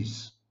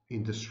disease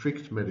in the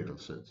strict medical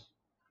sense,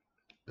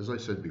 as I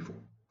said before.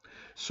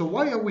 So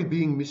why are we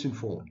being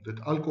misinformed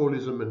that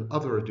alcoholism and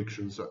other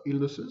addictions are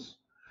illnesses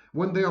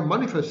when they are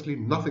manifestly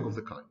nothing of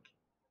the kind?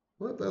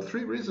 Well, there are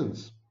three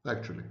reasons,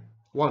 actually.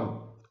 One,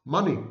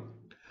 money.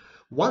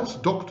 Once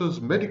doctors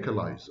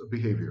medicalize a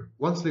behavior,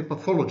 once they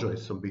pathologize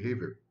some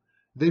behavior,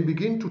 they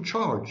begin to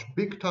charge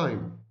big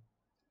time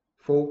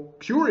for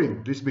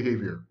curing this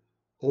behavior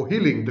or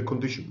healing the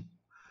condition.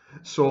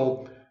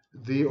 So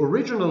the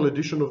original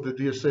edition of the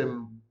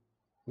DSM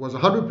was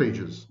 100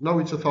 pages. Now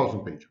it's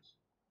 1,000 pages.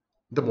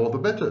 The more the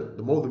better,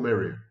 the more the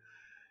merrier.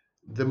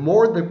 The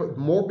more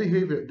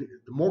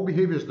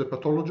behaviors they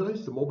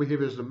pathologize, the more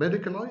behaviors they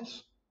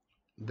medicalize,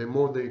 the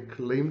more they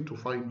claim to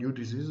find new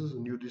diseases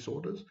and new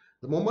disorders,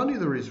 the more money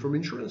there is from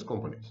insurance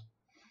companies.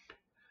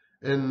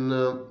 And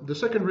the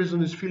second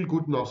reason is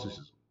feel-good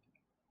narcissism.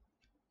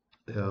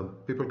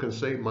 People can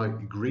say my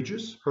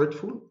egregious,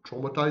 hurtful,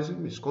 traumatizing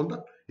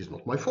misconduct is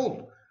not my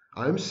fault.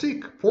 I am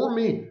sick, poor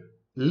me,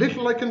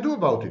 little I can do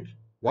about it.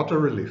 What a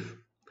relief.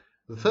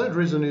 The third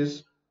reason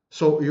is,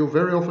 so you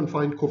very often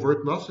find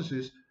covert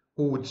narcissists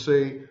who would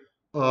say,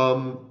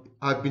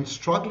 I've been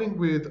struggling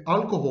with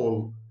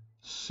alcohol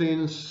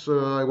since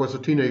I was a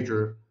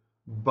teenager,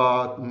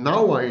 but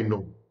now I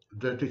know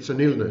that it's an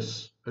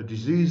illness, a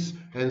disease,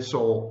 and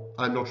so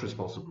I'm not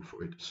responsible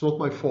for it. It's not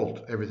my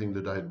fault, everything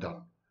that I had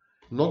done.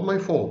 Not my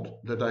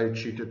fault that I had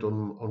cheated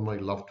on my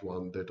loved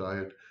one, that I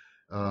had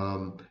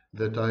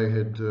that I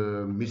had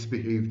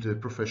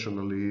misbehaved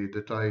professionally,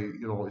 that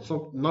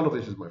none of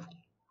this is my fault.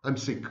 I'm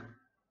sick.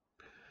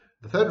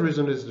 The third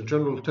reason is the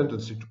general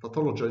tendency to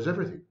pathologize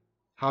everything.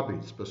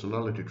 Habits,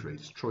 personality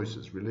traits,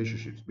 choices,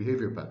 relationships,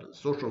 behavior patterns,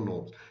 social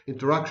norms,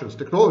 interactions,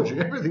 technology,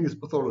 everything is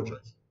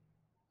pathologized.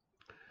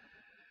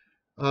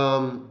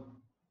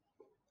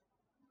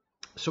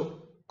 So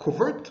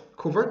covert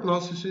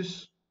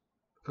narcissists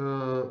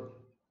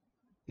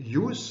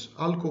use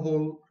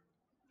alcohol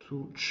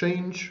to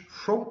change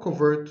from a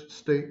covert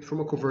state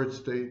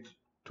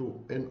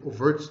to an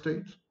overt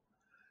state,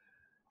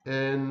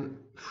 and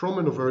from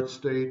an overt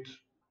state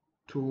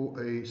to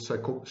a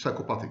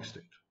psychopathic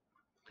state.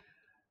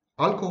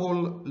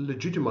 Alcohol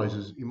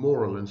legitimizes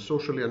immoral and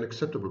socially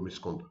unacceptable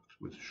misconduct,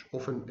 which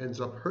often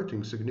ends up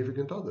hurting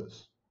significant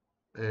others.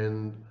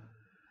 And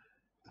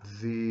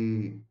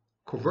the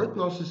covert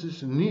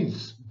narcissist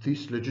needs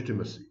this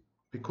legitimacy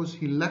because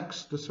he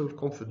lacks the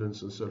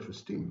self-confidence and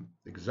self-esteem,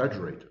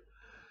 exaggerated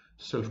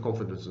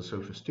self-confidence and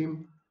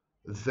self-esteem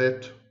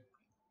that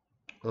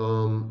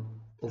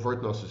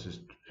overt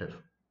narcissists have.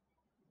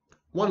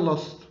 One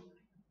last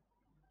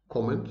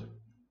comment.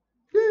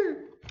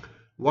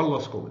 One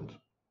last comment.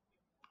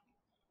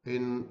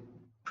 In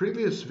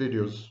previous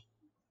videos,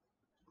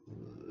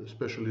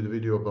 especially the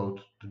video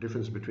about the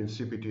difference between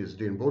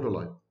CPTSD and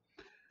borderline,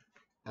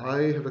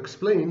 I have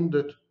explained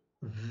that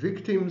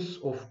victims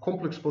of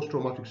complex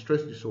post-traumatic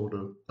stress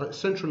disorder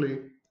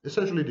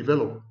essentially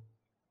develop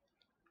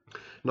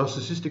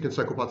narcissistic and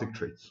psychopathic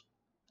traits.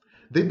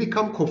 They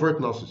become covert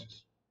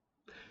narcissists.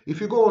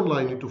 If you go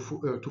online into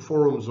to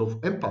forums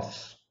of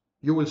empaths,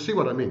 you will see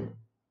what I mean.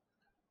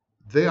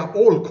 They are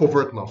all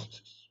covert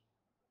narcissists.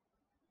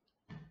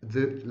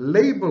 The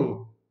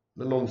label,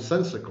 the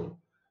nonsensical,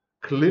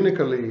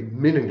 clinically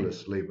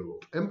meaningless label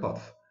of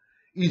empath,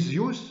 is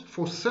used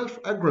for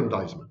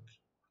self-aggrandizement.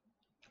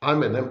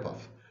 I'm an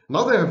empath.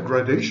 Now they have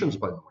gradations,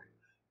 by the way.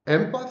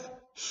 Empath,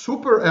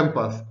 super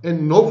empath,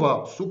 and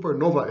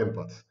supernova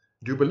empath.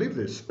 Do you believe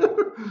this?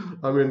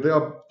 I mean,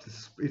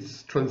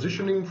 it's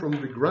transitioning from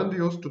the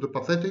grandiose to the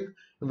pathetic,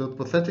 and the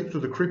pathetic to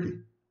the creepy.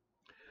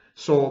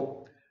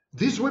 So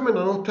these women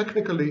are now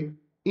technically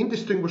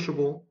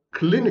indistinguishable,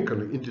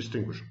 clinically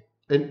indistinguishable,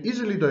 and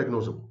easily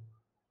diagnosable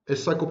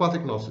as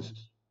psychopathic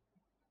narcissists.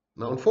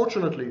 Now,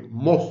 unfortunately,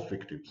 most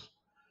victims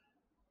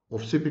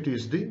of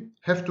CPTSD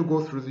have to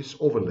go through this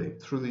overlay,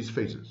 through these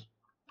phases.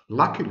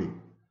 Luckily,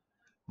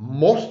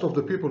 most of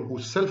the people who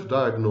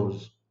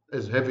self-diagnose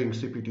as having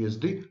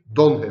CPTSD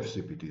don't have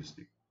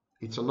CPTSD.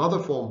 It's another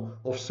form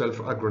of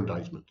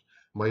self-aggrandizement.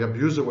 My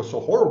abuser was so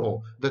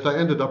horrible that I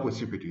ended up with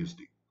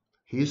CPTSD.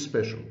 He is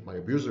special. My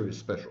abuser is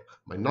special.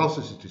 My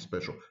narcissist is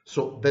special.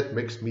 So that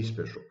makes me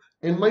special.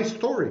 And my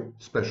story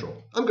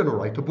special. I'm going to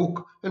write a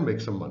book and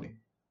make some money.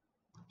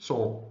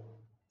 So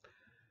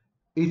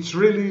it's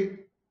really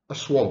a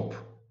swamp,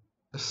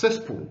 a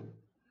cesspool.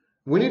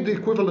 We need the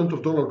equivalent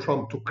of Donald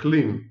Trump to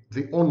clean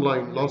the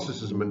online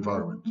narcissism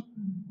environment.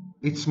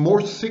 It's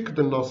more sick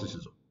than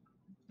narcissism.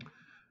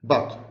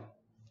 But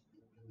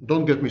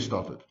don't get me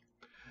started.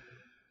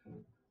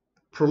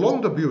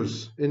 Prolonged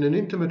abuse in an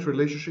intimate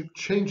relationship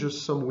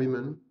changes some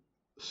women,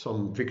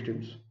 some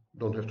victims,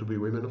 don't have to be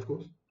women, of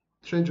course,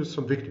 changes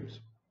some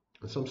victims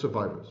and some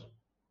survivors,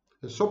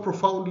 and so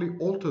profoundly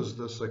alters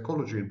their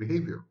psychology and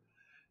behavior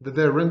that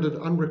they are rendered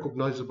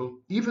unrecognizable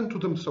even to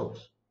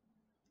themselves.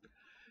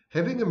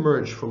 Having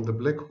emerged from the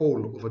black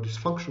hole of a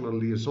dysfunctional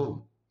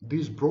liaison,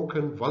 these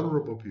broken,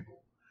 vulnerable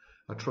people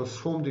are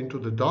transformed into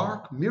the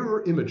dark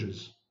mirror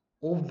images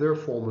of their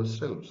former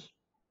selves.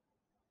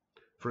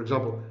 For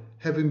example,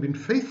 having been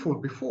faithful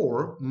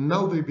before,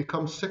 now they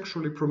become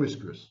sexually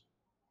promiscuous.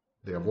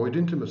 They avoid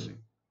intimacy,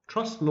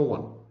 trust no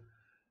one,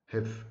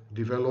 have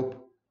developed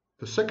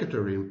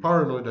persecutary and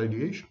paranoid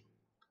ideation,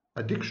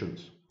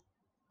 addictions,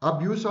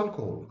 abuse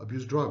alcohol,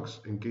 abuse drugs,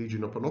 engage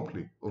in a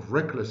panoply of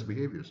reckless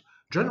behaviors,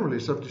 generally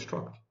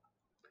self-destruct.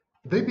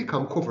 They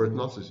become covert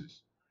narcissists.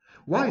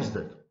 Why is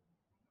that?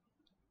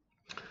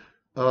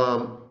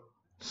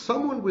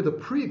 Someone with a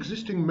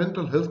pre-existing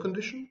mental health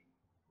condition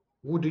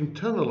would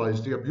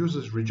internalize the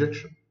abuser's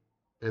rejection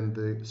and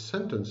the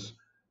sentence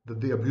that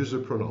the abuser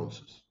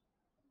pronounces.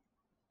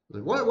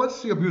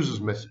 What's the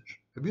abuser's message?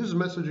 The abuser's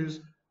message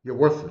is, you're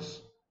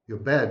worthless, you're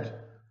bad,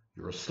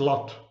 you're a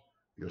slut,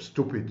 you're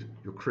stupid,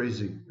 you're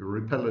crazy, you're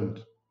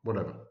repellent,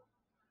 whatever.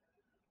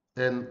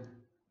 And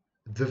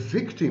the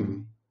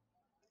victim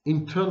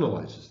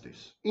internalizes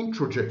this,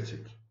 introjects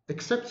it,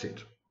 accepts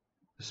it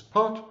as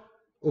part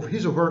of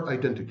his or her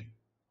identity.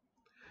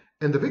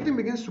 And the victim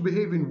begins to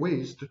behave in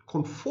ways that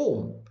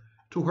conform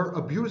to her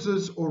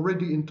abuser's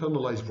already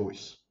internalized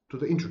voice, to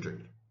the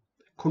introject,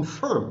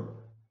 confirm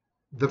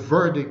the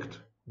verdict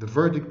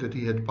that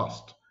he had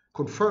passed,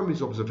 confirm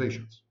his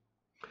observations.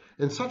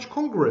 And such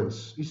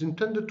congruence is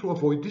intended to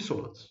avoid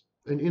dissonance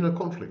and inner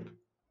conflict.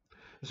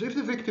 So if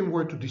the victim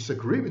were to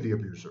disagree with the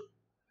abuser,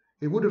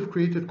 it would have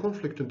created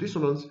conflict and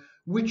dissonance,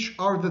 which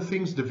are the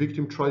things the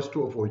victim tries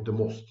to avoid the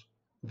most.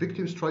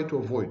 Victims try to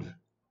avoid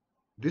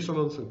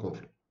dissonance and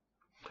conflict.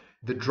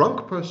 The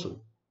drunk person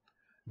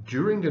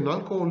during an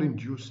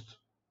alcohol-induced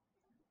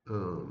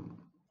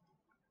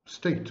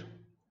state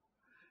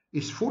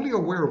is fully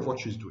aware of what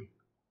she's doing,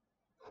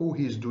 who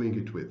he is doing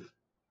it with,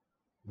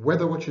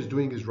 whether what she's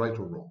doing is right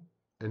or wrong,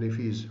 and if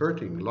he is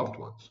hurting loved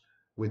ones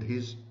with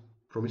his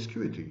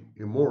promiscuity,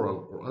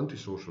 immoral or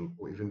antisocial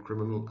or even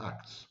criminal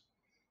acts.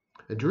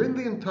 And during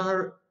the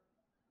entire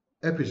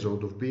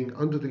episode of being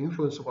under the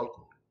influence of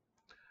alcohol,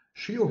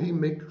 she or he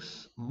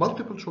makes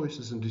multiple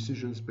choices and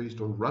decisions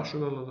based on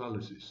rational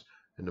analysis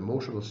and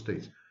emotional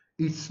states.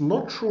 It's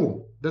not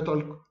true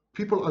that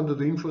people under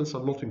the influence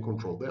are not in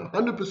control. They are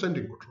 100%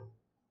 in control.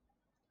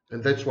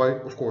 And that's why,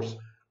 of course,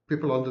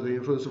 people under the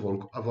influence of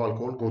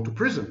alcohol go to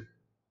prison.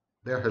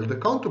 They are held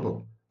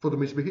accountable for the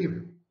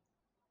misbehavior.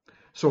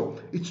 So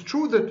it's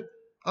true that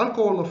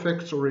alcohol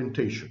affects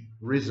orientation,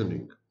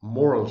 reasoning,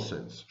 moral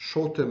sense,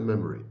 short-term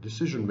memory,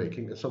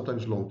 decision-making, and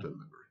sometimes long-term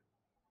memory.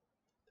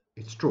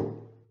 It's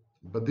true,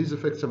 but these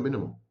effects are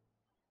minimal.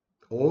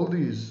 All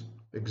these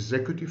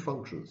executive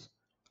functions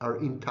are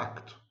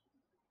intact.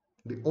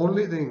 The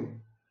only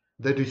thing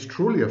that is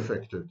truly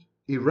affected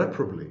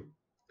irreparably,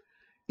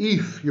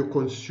 if you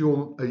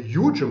consume a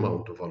huge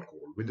amount of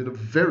alcohol within a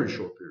very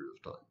short period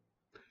of time,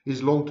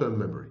 is long-term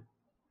memory.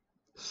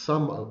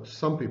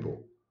 Some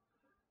people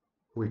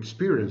who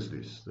experience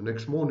this the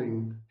next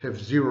morning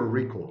have zero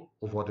recall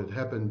of what had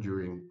happened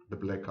during the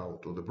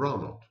blackout or the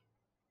brownout.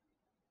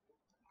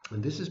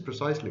 And this is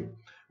precisely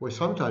why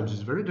sometimes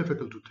it's very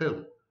difficult to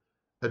tell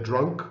a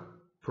drunk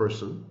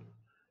person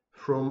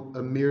from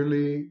a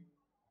merely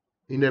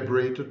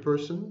inebriated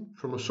person,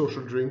 from a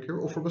social drinker,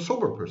 or from a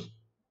sober person.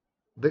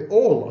 They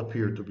all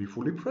appear to be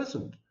fully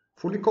present,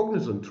 fully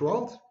cognizant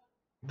throughout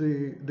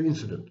the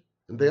incident,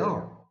 and they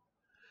are.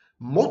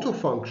 Motor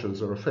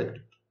functions are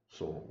affected.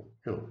 So,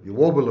 you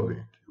wobble a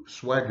bit, you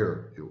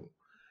swagger,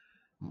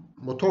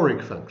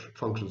 motoric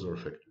functions are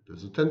affected.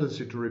 There's a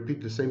tendency to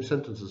repeat the same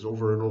sentences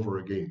over and over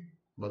again,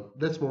 but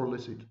that's more or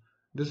less it.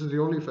 This is the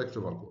only effect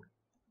of alcohol.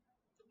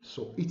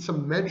 So it's a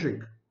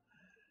magic,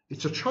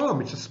 it's a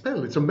charm, it's a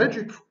spell, it's a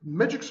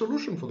magic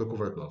solution for the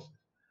covert narcissist.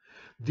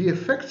 The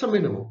effects are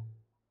minimal,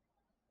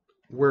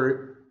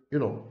 where,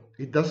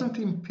 it doesn't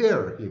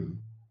impair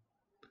him.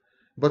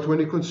 But when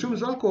he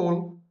consumes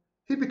alcohol,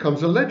 he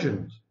becomes a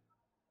legend.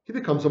 He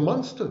becomes a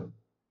monster.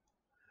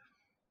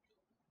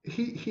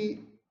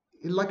 He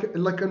like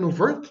an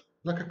overt,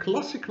 like a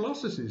classic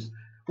narcissist.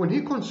 When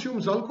he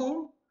consumes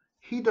alcohol,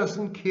 he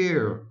doesn't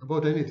care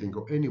about anything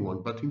or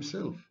anyone but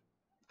himself.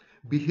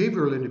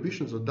 Behavioral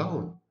inhibitions are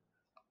down.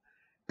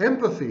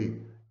 Empathy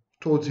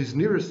towards his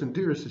nearest and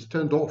dearest is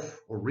turned off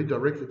or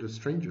redirected at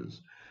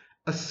strangers.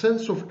 A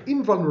sense of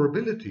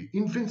invulnerability,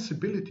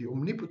 invincibility,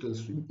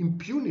 omnipotence,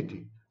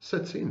 impunity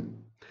sets in.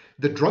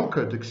 The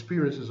drunkard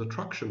experiences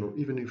attraction or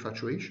even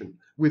infatuation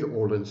with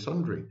all and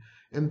sundry,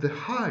 and the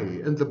high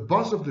and the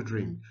buzz of the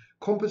drink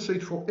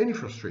compensate for any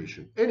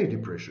frustration, any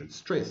depression,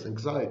 stress,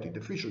 anxiety,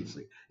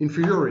 deficiency,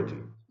 inferiority.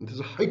 And there's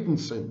a heightened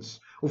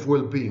sense of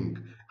well-being,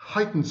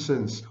 heightened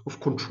sense of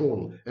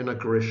control and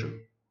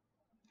aggression.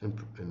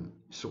 And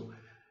so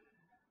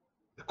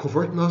a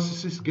covert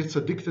narcissist gets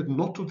addicted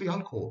not to the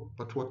alcohol,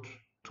 but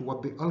to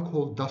what the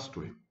alcohol does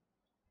to him.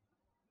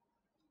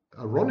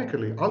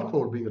 Ironically,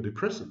 alcohol being a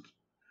depressant,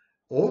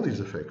 all these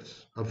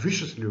effects are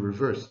viciously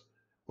reversed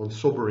on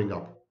sobering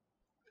up,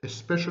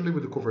 especially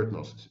with the covert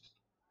narcissist.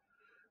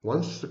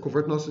 Once the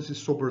covert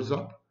narcissist sobers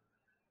up,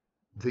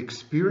 the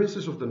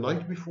experiences of the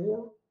night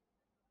before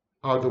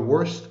are the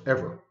worst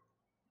ever.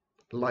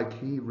 Like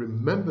he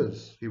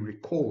remembers, he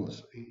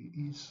recalls,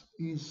 he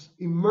is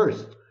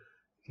immersed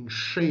in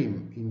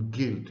shame, in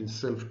guilt, in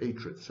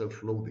self-hatred,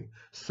 self-loathing,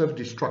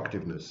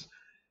 self-destructiveness.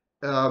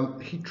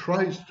 He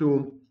tries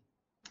to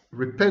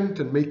repent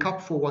and make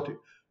up for what,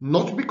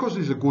 not because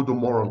he's a good or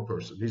moral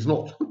person, he's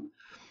not,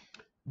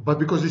 but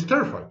because he's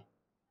terrified.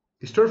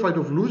 He's terrified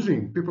of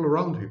losing people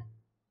around him,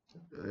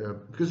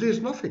 because he has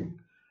nothing.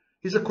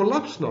 He's a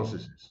collapsed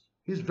narcissist.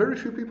 He has very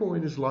few people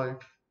in his life,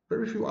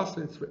 very few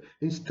assets.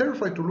 He's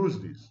terrified to lose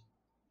these.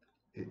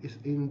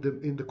 In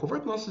the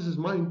covert narcissist's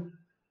mind,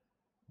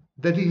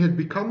 that he had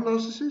become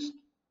narcissist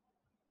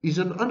is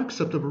an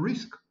unacceptable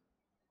risk,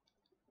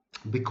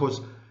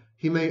 because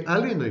he may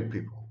alienate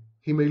people,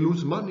 he may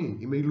lose money,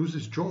 he may lose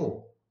his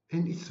job,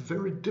 and it's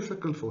very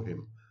difficult for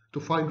him to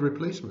find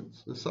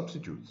replacements and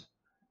substitutes.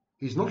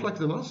 He's not like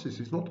the narcissist,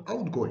 he's not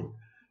outgoing,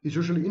 he's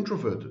usually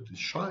introverted, he's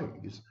shy,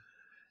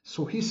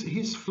 so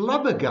he's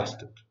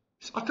flabbergasted,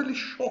 he's utterly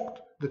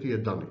shocked that he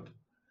had done it.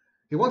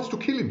 He wants to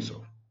kill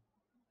himself,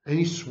 and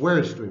he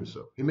swears to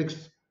himself. He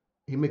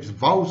makes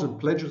vows and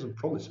pledges and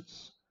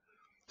promises,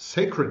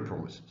 sacred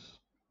promises,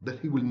 that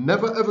he will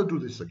never ever do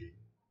this again,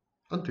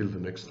 until the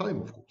next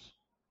time, of course.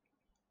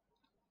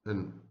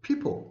 And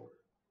people,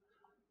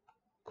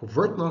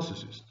 covert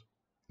narcissists,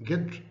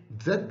 get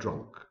that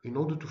drunk in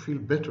order to feel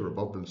better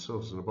about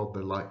themselves and about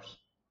their lives,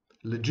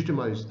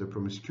 legitimize their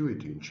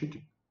promiscuity and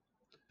cheating,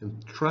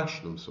 and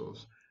trash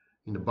themselves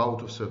in a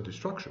bout of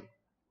self-destruction.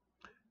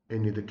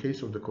 And in the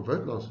case of the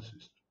covert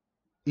narcissist,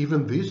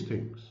 even these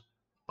things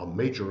are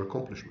major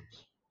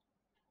accomplishments.